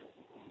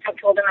 I've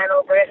told him I'm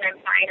over it, and I'm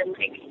fine, and,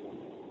 like,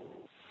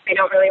 I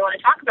don't really want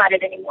to talk about it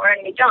anymore,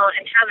 and we don't,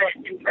 and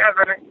haven't in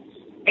forever,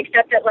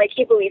 except that, like,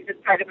 he believes it's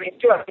part of my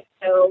story.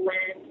 So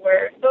when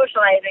we're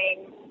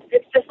socializing,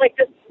 it's just like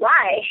this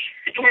lie,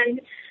 and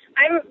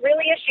I'm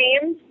really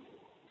ashamed,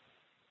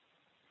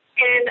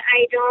 and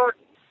I don't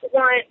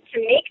want to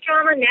make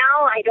drama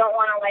now. I don't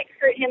want to, like,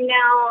 hurt him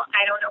now.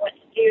 I don't know what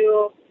to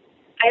do.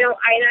 I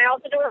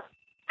also don't want to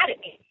mad at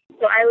me.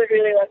 So I would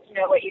really love to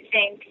know what you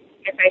think,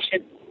 if I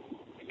should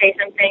say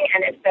something,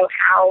 and if so,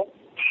 how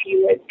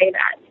you would say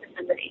that to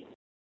somebody.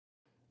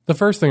 The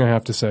first thing I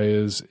have to say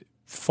is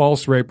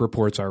false rape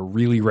reports are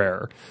really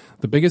rare.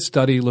 The biggest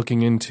study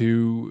looking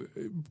into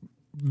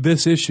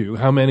this issue,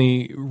 how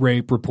many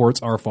rape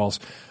reports are false,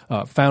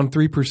 found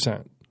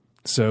 3%.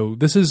 So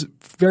this is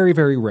very,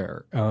 very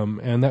rare.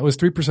 And that was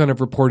 3% of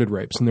reported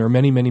rapes. And there are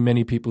many, many,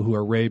 many people who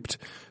are raped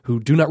who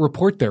do not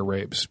report their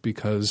rapes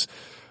because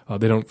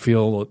they don't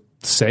feel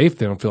safe.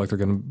 They don't feel like they're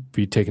going to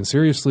be taken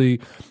seriously.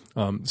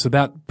 So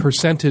that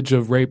percentage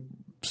of rape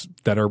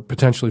that are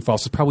potentially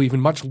false is probably even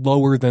much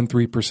lower than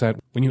 3%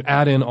 when you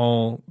add in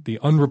all the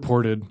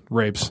unreported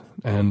rapes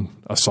and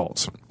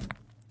assaults.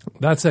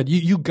 That said,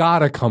 you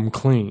gotta come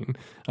clean.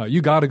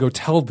 You gotta go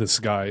tell this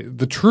guy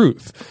the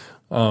truth,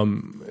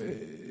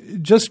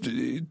 just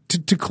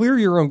to clear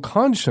your own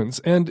conscience.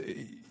 And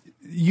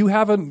you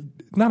have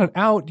not an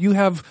out. You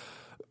have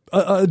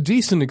a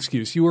decent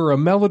excuse. You were a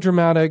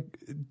melodramatic,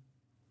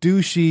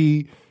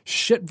 douchey,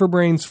 shit for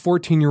brains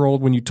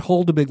 14-year-old when you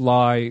told a big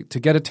lie to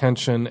get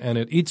attention, and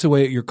it eats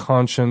away at your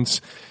conscience,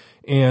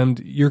 and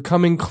you're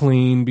coming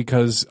clean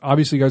because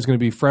obviously you guys are going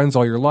to be friends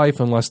all your life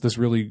unless this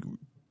really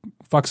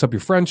fucks up your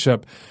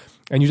friendship,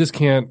 and you just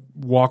can't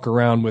walk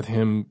around with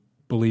him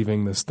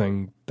believing this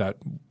thing that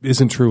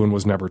isn't true and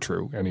was never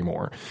true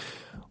anymore.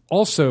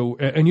 Also,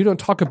 and you don't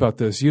talk about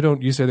this,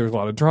 you say there's a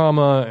lot of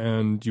drama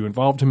and you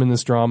involved him in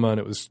this drama and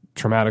it was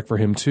traumatic for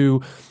him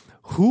too.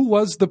 Who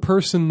was the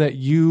person that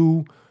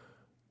you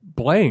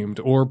blamed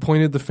or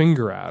pointed the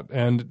finger at?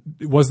 And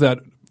was that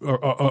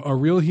a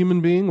real human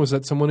being? Was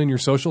that someone in your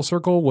social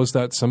circle? Was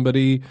that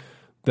somebody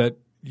that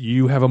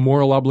you have a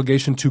moral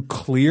obligation to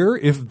clear?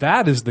 If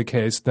that is the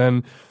case,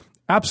 then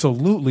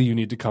absolutely you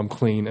need to come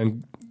clean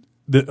and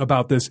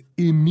about this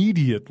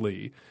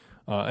immediately,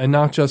 and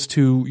not just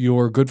to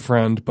your good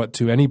friend, but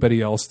to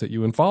anybody else that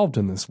you involved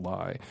in this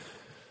lie.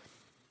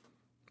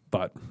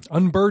 But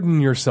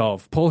unburden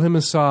yourself, pull him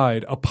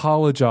aside,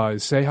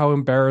 apologize, say how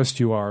embarrassed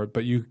you are,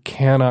 but you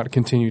cannot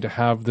continue to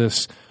have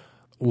this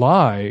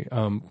lie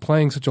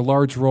playing such a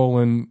large role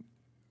in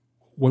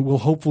what will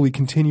hopefully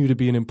continue to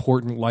be an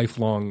important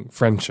lifelong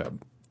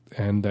friendship,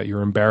 and that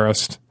you're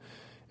embarrassed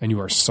and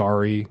you are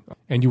sorry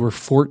and you were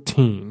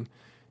 14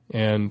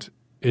 and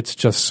it's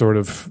just sort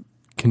of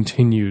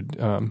continued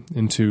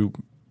into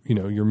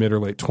your mid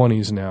or late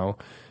 20s now.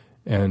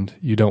 And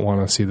you don't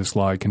want to see this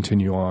lie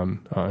continue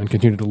on and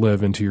continue to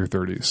live into your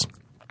 30s.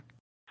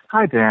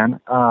 Hi, Dan.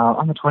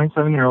 I'm a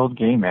 27-year-old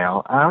gay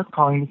male. I was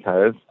calling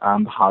because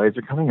the holidays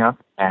are coming up,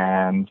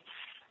 and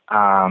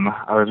I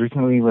was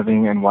recently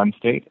living in one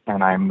state,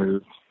 and I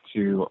moved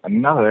to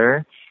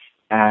another,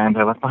 and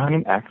I left behind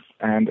an ex,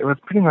 and it was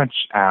pretty much,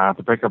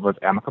 the breakup was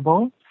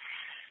amicable.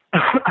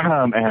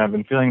 And I've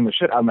been feeling the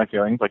shit out of my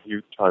feelings, like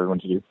you tell everyone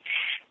to do.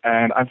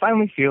 And I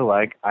finally feel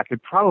like I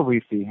could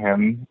probably see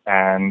him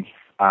and,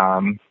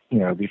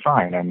 be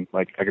fine. And,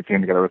 like, I could see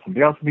him together with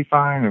somebody else and be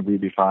fine, and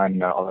we'd be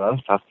fine, all that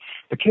other stuff.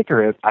 The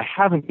kicker is I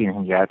haven't seen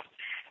him yet,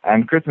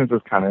 and Christmas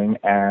is coming,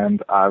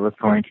 and I was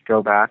going to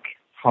go back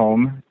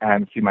home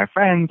and see my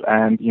friends,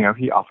 and,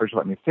 he offered to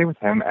let me stay with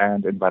him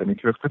and invited me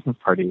to his Christmas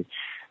party.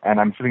 And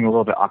I'm feeling a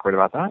little bit awkward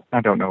about that. I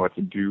don't know what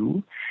to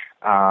do.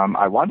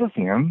 I want to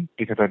see him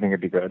because I think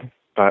it'd be good.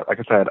 But like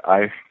I said,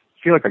 I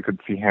feel like I could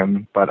see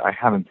him, but I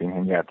haven't seen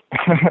him yet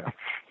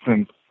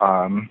since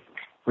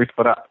we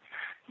split up.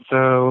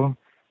 So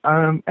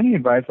any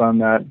advice on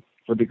that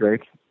would be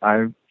great.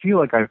 I feel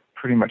like I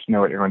pretty much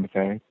know what you're going to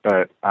say,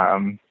 but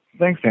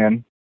thanks,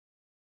 Dan.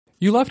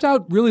 You left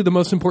out really the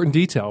most important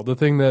detail, the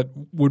thing that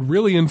would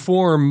really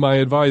inform my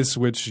advice,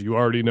 which you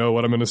already know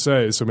what I'm going to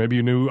say. So maybe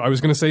you knew I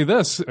was going to say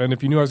this. And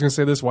if you knew I was going to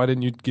say this, why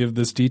didn't you give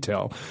this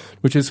detail?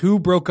 Which is who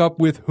broke up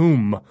with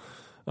whom.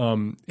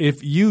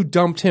 If you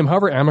dumped him,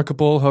 however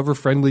amicable, however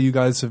friendly you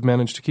guys have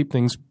managed to keep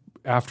things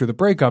after the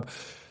breakup,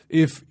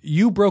 if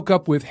you broke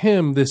up with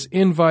him, this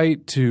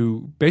invite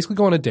to basically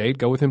go on a date,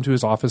 go with him to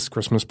his office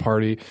Christmas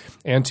party,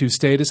 and to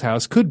stay at his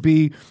house could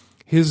be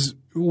his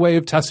way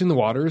of testing the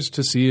waters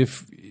to see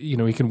if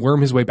he can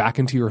worm his way back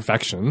into your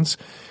affections.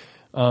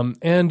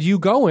 And you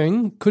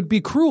going could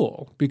be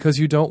cruel because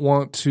you don't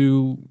want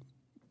to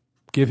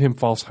give him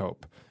false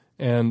hope.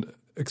 And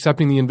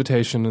accepting the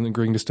invitation and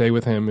agreeing to stay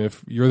with him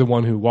if you're the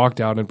one who walked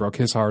out and broke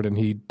his heart and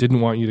he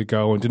didn't want you to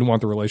go and didn't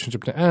want the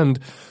relationship to end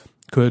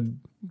could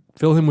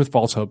fill him with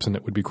false hopes, and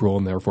it would be cruel,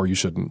 and therefore you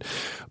shouldn't.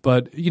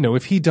 But,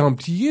 if he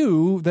dumped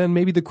you, then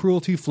maybe the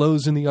cruelty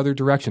flows in the other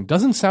direction.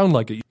 Doesn't sound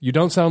like it. You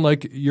don't sound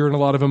like you're in a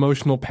lot of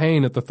emotional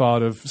pain at the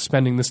thought of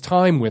spending this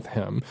time with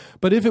him.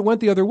 But if it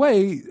went the other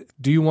way,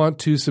 do you want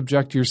to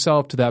subject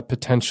yourself to that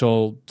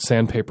potential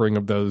sandpapering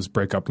of those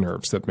breakup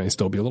nerves that may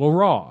still be a little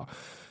raw?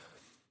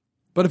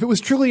 But if it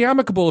was truly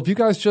amicable, if you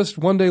guys just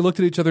one day looked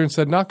at each other and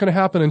said, not going to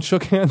happen, and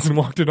shook hands and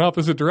walked in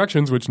opposite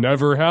directions, which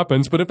never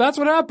happens, but if that's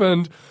what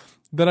happened,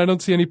 then I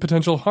don't see any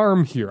potential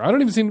harm here. I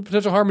don't even see any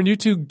potential harm in you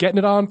two getting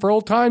it on for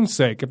old time's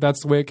sake, if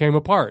that's the way it came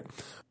apart.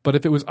 But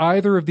if it was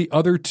either of the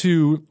other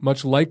two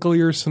much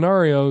likelier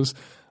scenarios,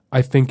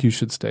 I think you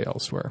should stay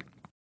elsewhere.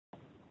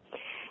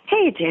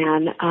 Hey,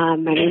 Dan.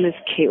 My name is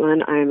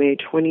Caitlin. I'm a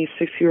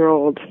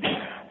 26-year-old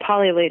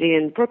poly lady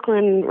in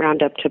Brooklyn,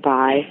 Roundup to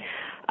buy.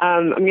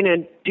 I'm going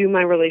to do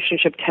my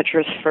relationship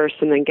Tetris first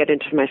and then get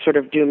into my sort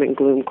of doom and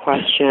gloom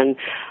question.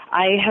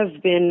 I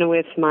have been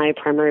with my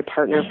primary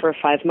partner for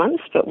 5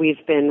 months, but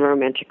we've been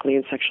romantically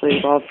and sexually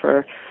involved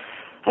for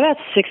about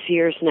 6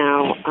 years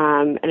now.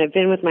 And I've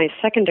been with my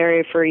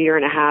secondary for a year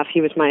and a half. He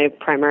was my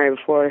primary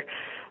before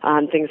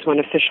things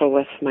went official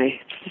with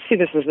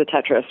this is the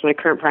Tetris, my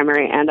current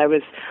primary. And I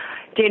was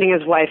dating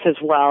his wife as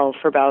well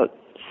for about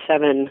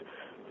 7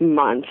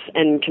 months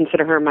and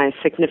consider her my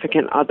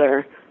significant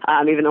other,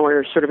 even though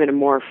we're sort of in a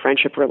more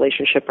friendship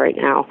relationship right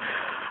now.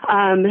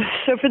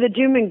 So for the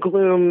doom and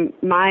gloom,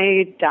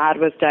 my dad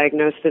was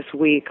diagnosed this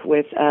week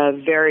with a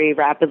very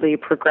rapidly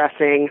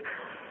progressing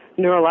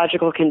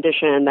neurological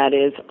condition that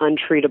is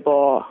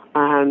untreatable.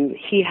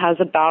 He has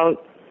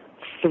about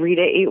 3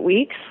 to 8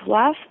 weeks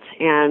left,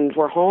 and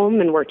we're home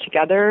and we're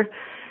together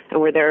and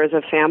we're there as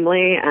a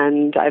family.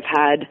 And I've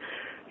had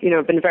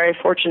been very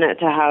fortunate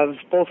to have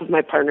both of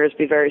my partners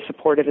be very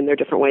supportive in their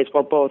different ways,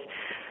 while both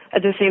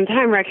at the same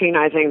time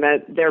recognizing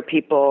that they're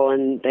people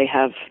and they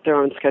have their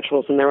own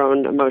schedules and their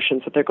own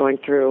emotions that they're going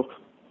through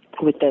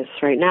with this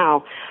right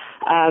now.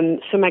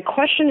 So my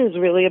question is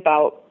really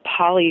about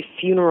poly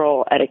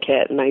funeral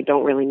etiquette, and I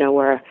don't really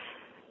know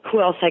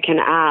who else I can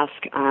ask.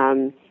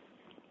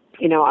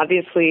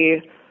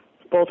 Obviously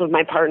both of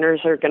my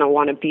partners are going to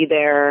want to be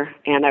there,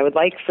 and I would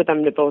like for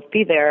them to both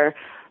be there,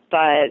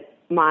 but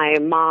my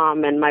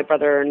mom and my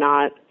brother are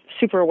not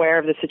super aware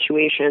of the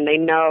situation. They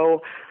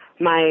know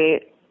my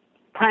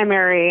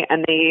primary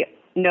and they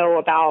know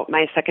about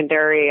my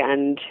secondary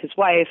and his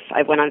wife.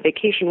 I went on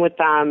vacation with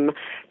them.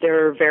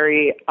 They're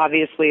very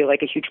obviously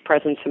like a huge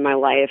presence in my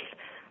life.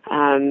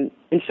 And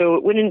so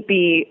it wouldn't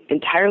be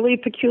entirely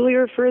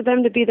peculiar for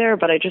them to be there,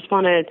 but I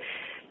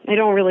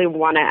don't really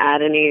want to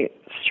add any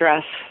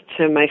stress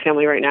to my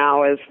family right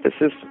now, as this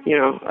is,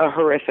 a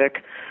horrific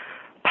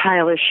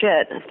pile of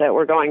shit that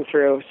we're going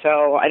through.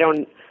 So I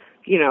don't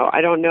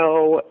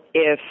know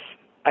if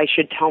I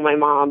should tell my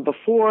mom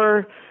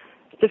before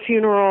the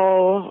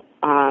funeral,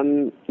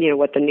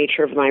 what the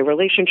nature of my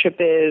relationship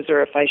is,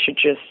 or if I should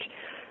just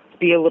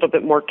be a little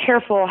bit more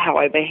careful how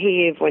I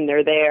behave when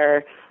they're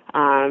there.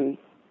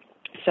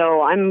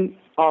 So I'm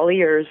all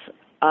ears.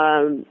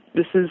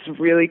 This is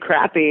really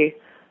crappy.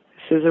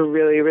 This is a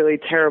really, really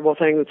terrible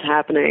thing that's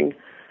happening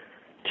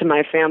to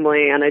my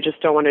family, and I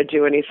just don't want to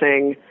do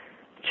anything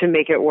to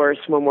make it worse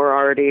when we're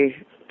already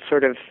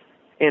sort of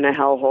in a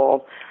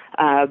hellhole.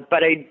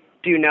 But I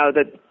do know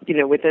that,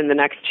 within the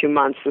next 2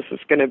 months, this is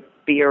going to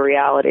be a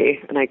reality,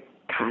 and I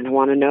kind of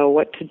want to know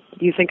what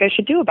you think I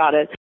should do about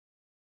it.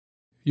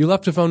 You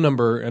left a phone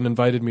number and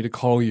invited me to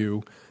call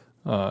you,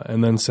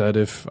 and then said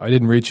if I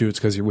didn't reach you, it's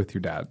because you're with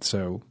your dad.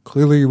 So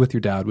clearly you're with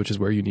your dad, which is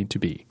where you need to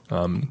be.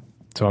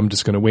 So I'm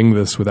just going to wing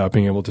this without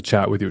being able to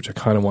chat with you, which I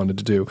kind of wanted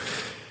to do.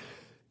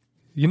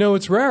 You know,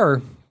 it's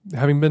rare,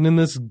 having been in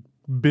this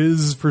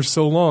biz for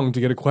so long, to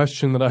get a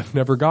question that I've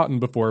never gotten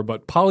before.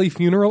 But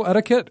polyfuneral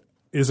etiquette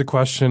is a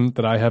question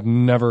that I have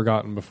never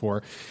gotten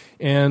before.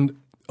 And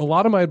a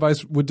lot of my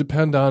advice would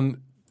depend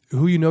on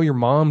who you know your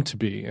mom to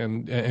be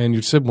and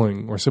your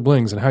sibling or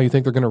siblings and how you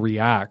think they're going to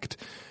react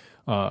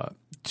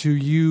to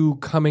you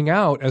coming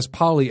out as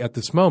poly at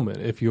this moment.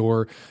 If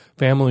your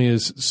family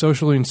is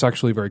socially and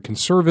sexually very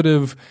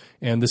conservative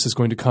and this is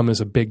going to come as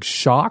a big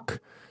shock,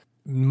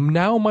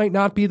 now might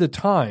not be the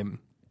time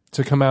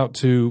to come out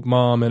to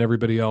mom and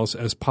everybody else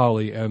as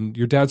poly, and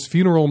your dad's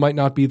funeral might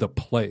not be the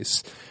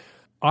place.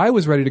 I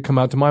was ready to come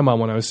out to my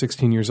mom when I was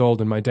 16 years old,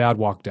 and my dad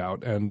walked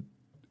out and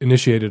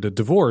initiated a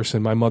divorce,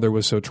 and my mother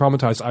was so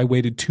traumatized, I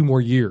waited 2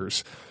 more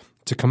years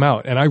to come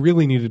out. And I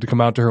really needed to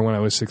come out to her when I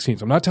was 16.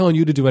 So I'm not telling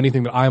you to do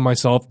anything that I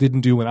myself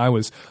didn't do when I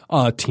was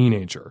a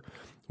teenager,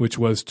 which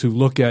was to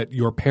look at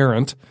your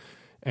parent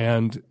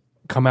and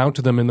come out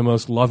to them in the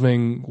most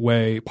loving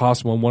way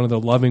possible. And one of the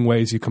loving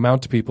ways you come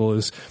out to people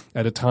is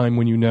at a time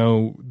when you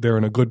know they're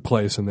in a good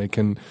place and they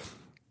can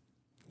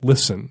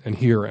listen and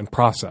hear and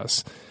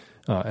process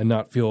and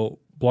not feel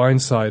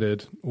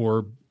blindsided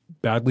or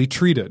badly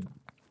treated.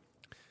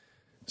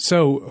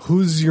 So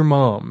who's your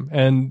mom?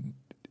 And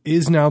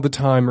is now the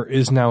time or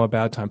is now a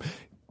bad time?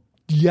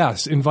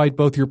 Yes, invite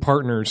both your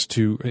partners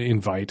to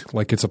invite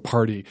like it's a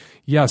party.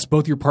 Yes,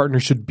 both your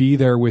partners should be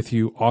there with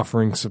you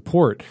offering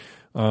support.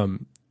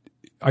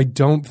 I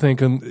don't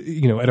think,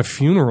 at a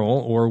funeral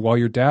or while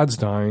your dad's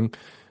dying,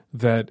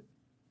 that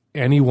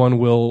anyone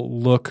will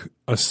look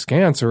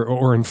askance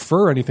or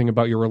infer anything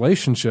about your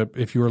relationship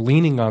if you're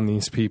leaning on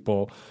these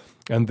people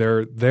and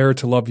they're there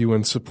to love you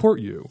and support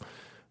you.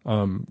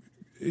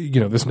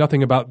 There's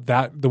nothing about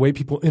that, the way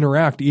people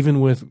interact,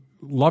 even with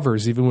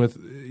lovers, even with,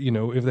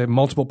 if they have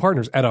multiple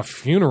partners at a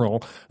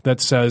funeral,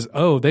 that says,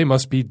 oh, they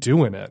must be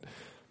doing it.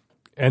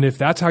 And if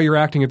that's how you're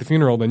acting at the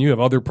funeral, then you have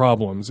other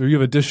problems, or you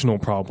have additional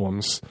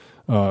problems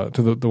to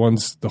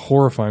the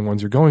horrifying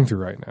ones you're going through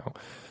right now.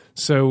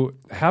 So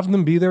have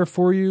them be there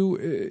for you,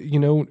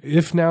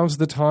 if now's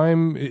the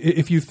time.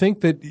 If you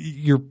think that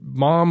your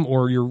mom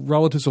or your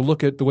relatives will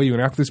look at the way you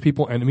interact with these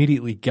people and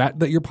immediately get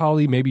that you're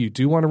poly, maybe you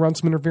do want to run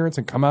some interference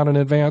and come out in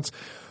advance.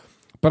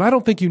 But I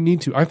don't think you need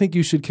to. I think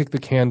you should kick the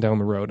can down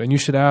the road, and you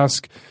should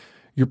ask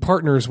your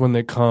partners when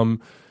they come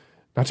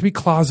not to be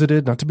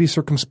closeted, not to be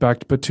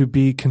circumspect, but to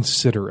be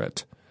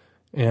considerate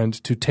and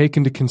to take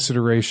into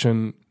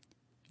consideration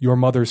your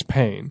mother's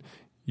pain,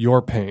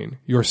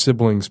 your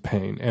siblings'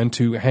 pain, and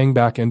to hang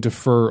back and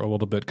defer a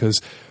little bit.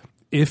 Because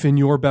if in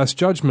your best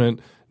judgment,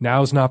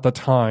 now's not the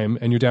time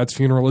and your dad's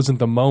funeral isn't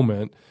the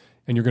moment,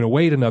 and you're going to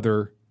wait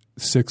another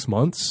 6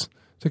 months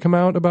to come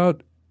out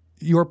about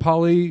your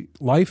poly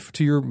life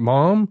to your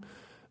mom,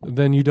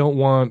 then you don't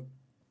want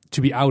to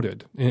be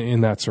outed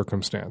in that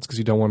circumstance, because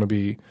you don't want to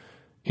be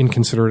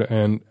inconsiderate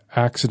and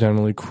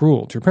accidentally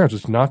cruel to your parents.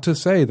 It's not to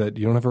say that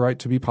you don't have a right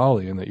to be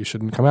poly and that you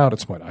shouldn't come out at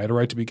some point. I had a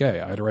right to be gay.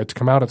 I had a right to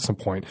come out at some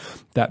point.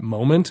 That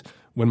moment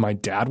when my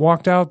dad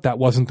walked out, that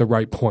wasn't the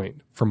right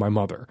point for my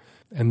mother.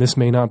 And this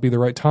may not be the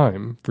right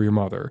time for your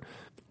mother.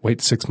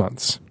 Wait 6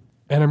 months.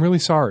 And I'm really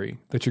sorry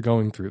that you're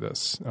going through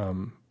this.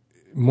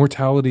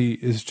 Mortality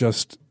is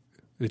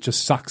it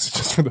just sucks. It's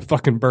just for the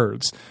fucking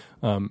birds.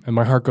 And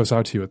my heart goes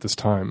out to you at this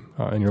time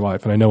in your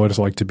life. And I know what it's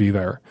like to be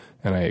there,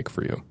 and I ache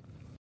for you.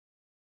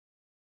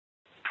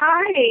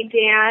 Hi,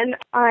 Dan.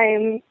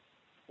 I'm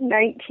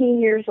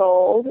 19 years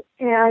old,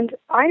 and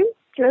I'm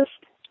just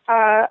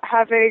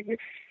having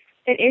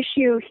an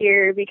issue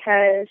here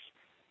because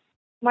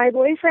my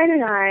boyfriend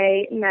and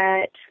I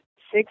met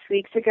 6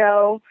 weeks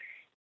ago,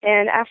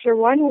 and after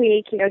 1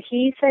 week,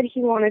 he said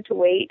he wanted to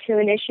wait to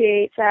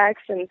initiate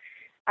sex, and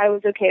I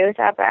was okay with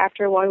that, but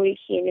after 1 week,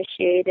 he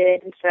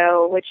initiated, and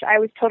so, which I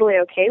was totally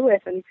okay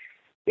with, and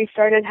we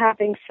started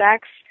having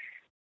sex,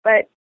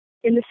 but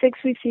in the 6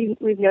 weeks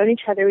we've known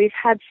each other, we've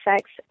had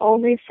sex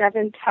only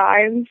 7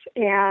 times,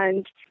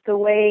 and the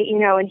way,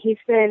 and he's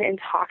been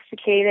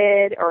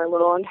intoxicated or a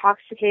little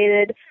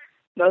intoxicated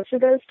most of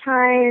those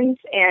times,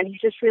 and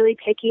he's just really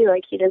picky,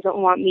 like he doesn't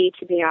want me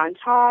to be on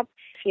top.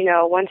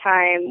 One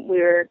time we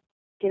were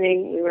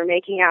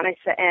making out,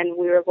 and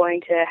we were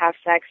going to have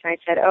sex, and I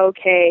said,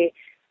 okay,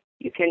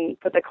 you can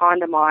put the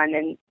condom on,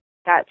 and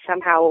that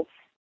somehow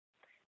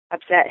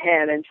upset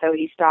him, and so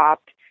he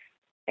stopped.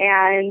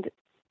 And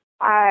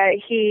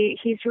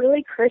he's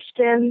really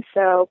Christian,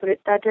 but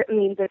that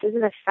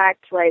doesn't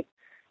affect like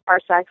our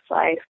sex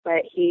life.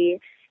 But he's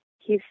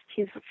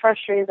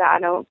frustrated that I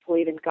don't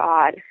believe in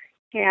God,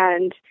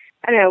 and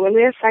I don't know, when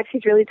we have sex,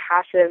 he's really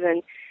passive,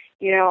 and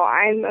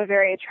I'm a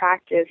very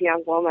attractive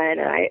young woman,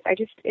 and I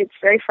just, it's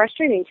very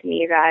frustrating to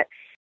me that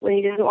when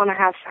he doesn't want to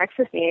have sex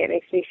with me, it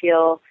makes me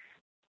feel,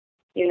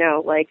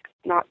 like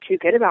not too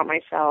good about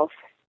myself.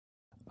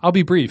 I'll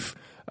be brief.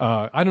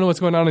 I don't know what's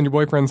going on in your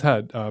boyfriend's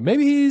head.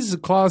 Maybe he's a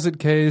closet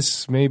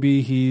case.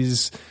 Maybe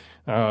he's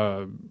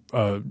a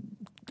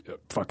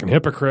fucking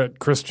hypocrite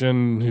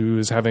Christian who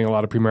is having a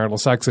lot of premarital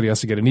sex that he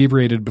has to get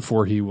inebriated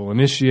before he will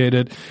initiate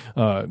it.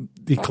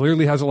 He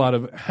clearly has a lot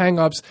of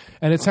hang-ups,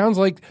 and it sounds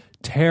like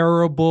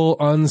terrible,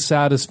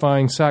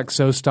 unsatisfying sex,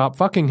 so stop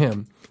fucking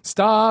him.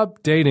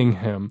 Stop dating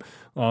him.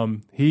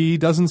 He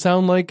doesn't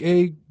sound like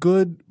a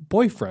good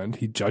boyfriend.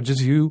 He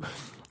judges you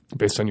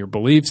based on your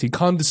beliefs. He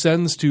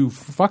condescends to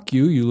fuck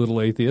you, you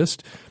little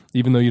atheist,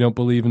 even though you don't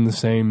believe in the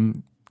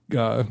same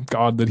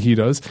God that he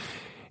does.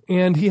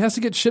 And he has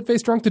to get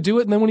shit-faced drunk to do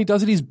it, and then when he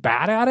does it, he's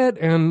bad at it,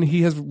 and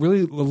he has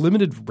really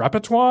limited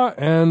repertoire,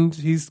 and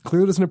he's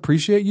clearly doesn't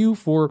appreciate you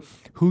for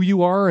who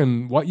you are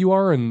and what you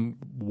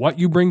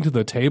bring to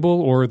the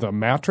table or the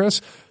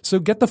mattress. So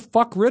get the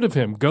fuck rid of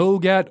him. Go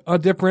get a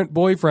different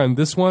boyfriend.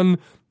 This one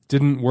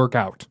didn't work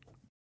out.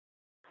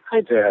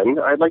 Hi, Dan.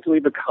 I'd like to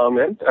leave a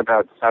comment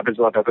about Savage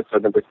Love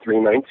episode number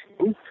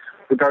 319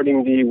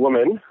 regarding the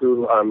woman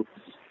who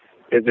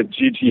is a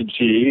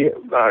GGG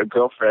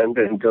girlfriend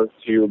and goes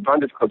to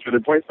bondage clubs with her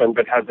boyfriend,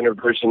 but has an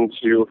aversion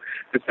to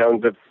the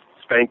sounds of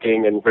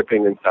spanking and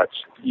whipping and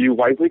such. You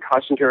wisely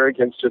cautioned her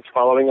against just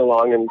following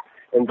along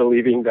and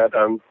believing that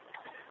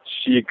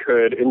she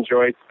could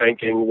enjoy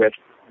spanking with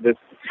this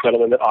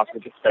gentleman that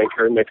offered to spank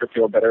her and make her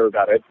feel better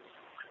about it.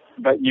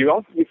 But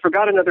you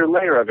forgot another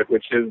layer of it,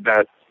 which is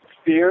that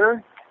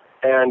fear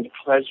and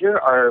pleasure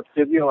are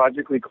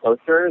physiologically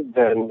closer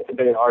than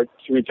they are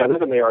to each other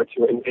than they are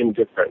to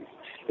indifference.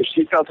 If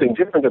she felt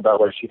indifferent about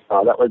what she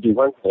saw, that would be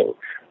one thing.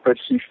 But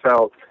she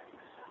felt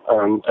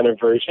an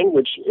aversion,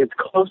 which is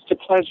close to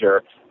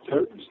pleasure.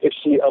 So if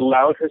she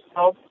allowed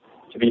herself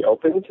to be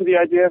open to the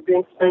idea of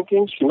being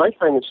spanking, she might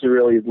find that she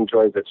really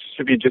enjoys it. She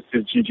should be just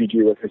as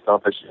GGG with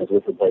herself as she is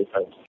with her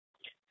boyfriend.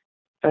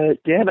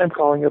 Dan, I'm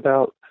calling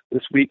about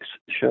this week's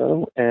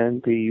show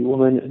and the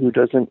woman who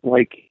doesn't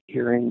like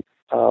hearing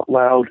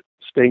loud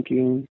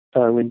spanking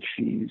when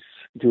she's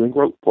doing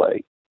rope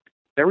play.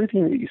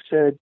 Everything that you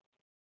said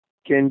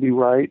can be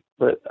right,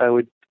 but I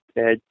would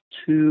add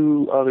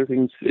two other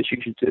things that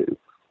she should do.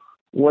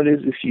 One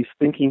is if she's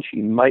thinking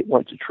she might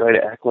want to try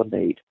to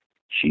acclimate,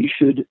 she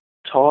should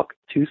talk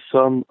to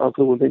some of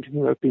the women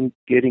who have been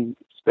getting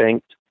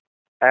spanked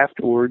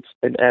afterwards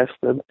and ask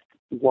them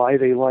why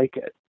they like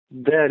it.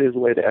 That is the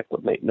way to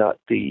acclimate, not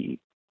the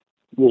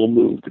little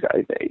move the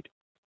guy made.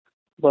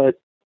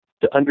 But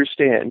to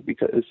understand,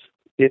 because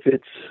if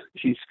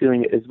she's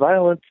feeling it as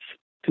violence,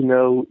 to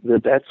know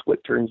that that's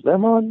what turns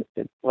them on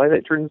and why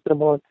that turns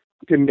them on,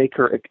 can make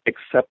her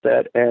accept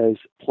that as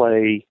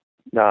play,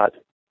 not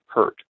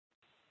hurt.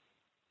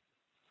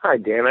 Hi,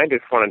 Dan. I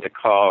just wanted to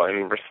call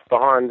and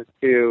respond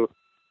to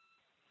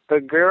the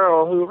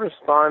girl who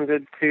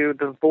responded to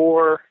the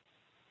Vor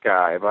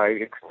guy by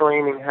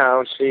explaining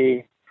how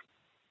she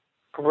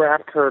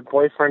wrapped her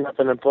boyfriend up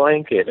in a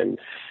blanket. And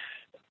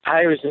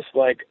I was just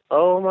like,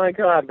 oh, my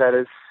God, that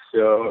is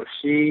so...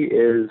 She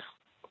is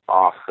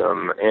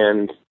awesome.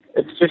 And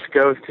it just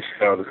goes to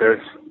show that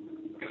there's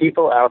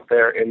people out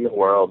there in the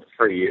world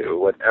for you.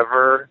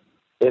 Whatever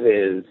it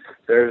is,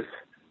 there's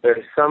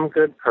some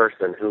good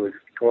person who is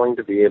going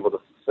to be able to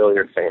fulfill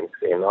your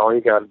fantasy, and all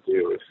you got to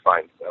do is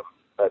find them.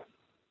 But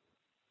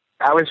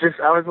I was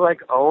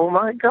like, oh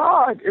my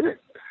God, it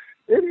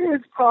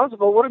is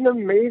possible. What an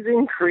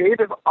amazing,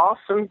 creative,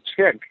 awesome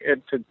chick,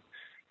 and to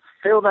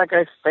fill that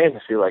guy's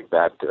fantasy like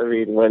that. I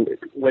mean, when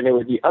it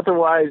would be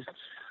otherwise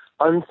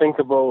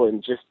unthinkable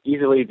and just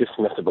easily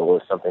dismissible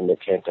as something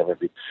that can't ever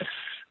be.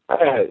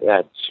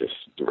 That's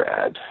just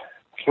rad.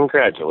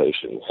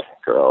 Congratulations,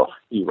 girl.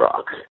 You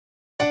rock.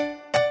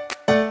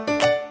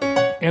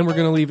 And we're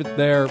going to leave it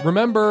there.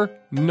 Remember,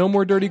 no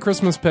more dirty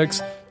Christmas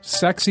pics.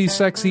 Sexy,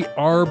 sexy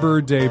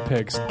Arbor Day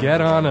pics.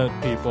 Get on it,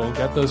 people.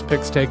 Get those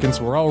pics taken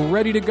so we're all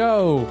ready to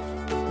go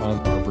on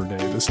Arbor Day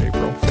this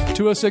April.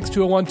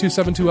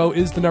 206-201-2720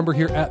 is the number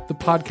here at the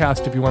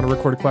podcast. If you want to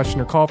record a question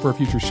or call for a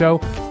future show,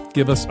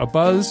 give us a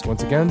buzz.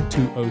 Once again,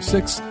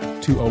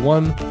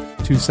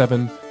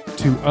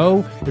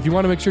 206-201-2720. If you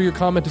want to make sure your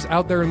comment is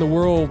out there in the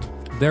world,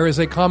 there is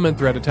a comment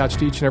thread attached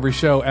to each and every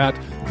show at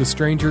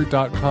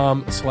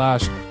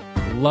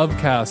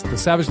thestranger.com/Lovecast. The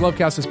Savage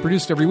Lovecast is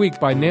produced every week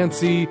by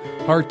Nancy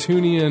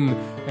Hartunian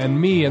and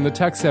me and the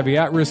tech-savvy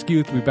at-risk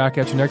youth. We'll be back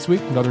at you next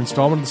week. Another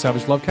installment of the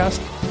Savage Lovecast.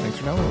 Thanks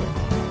for now.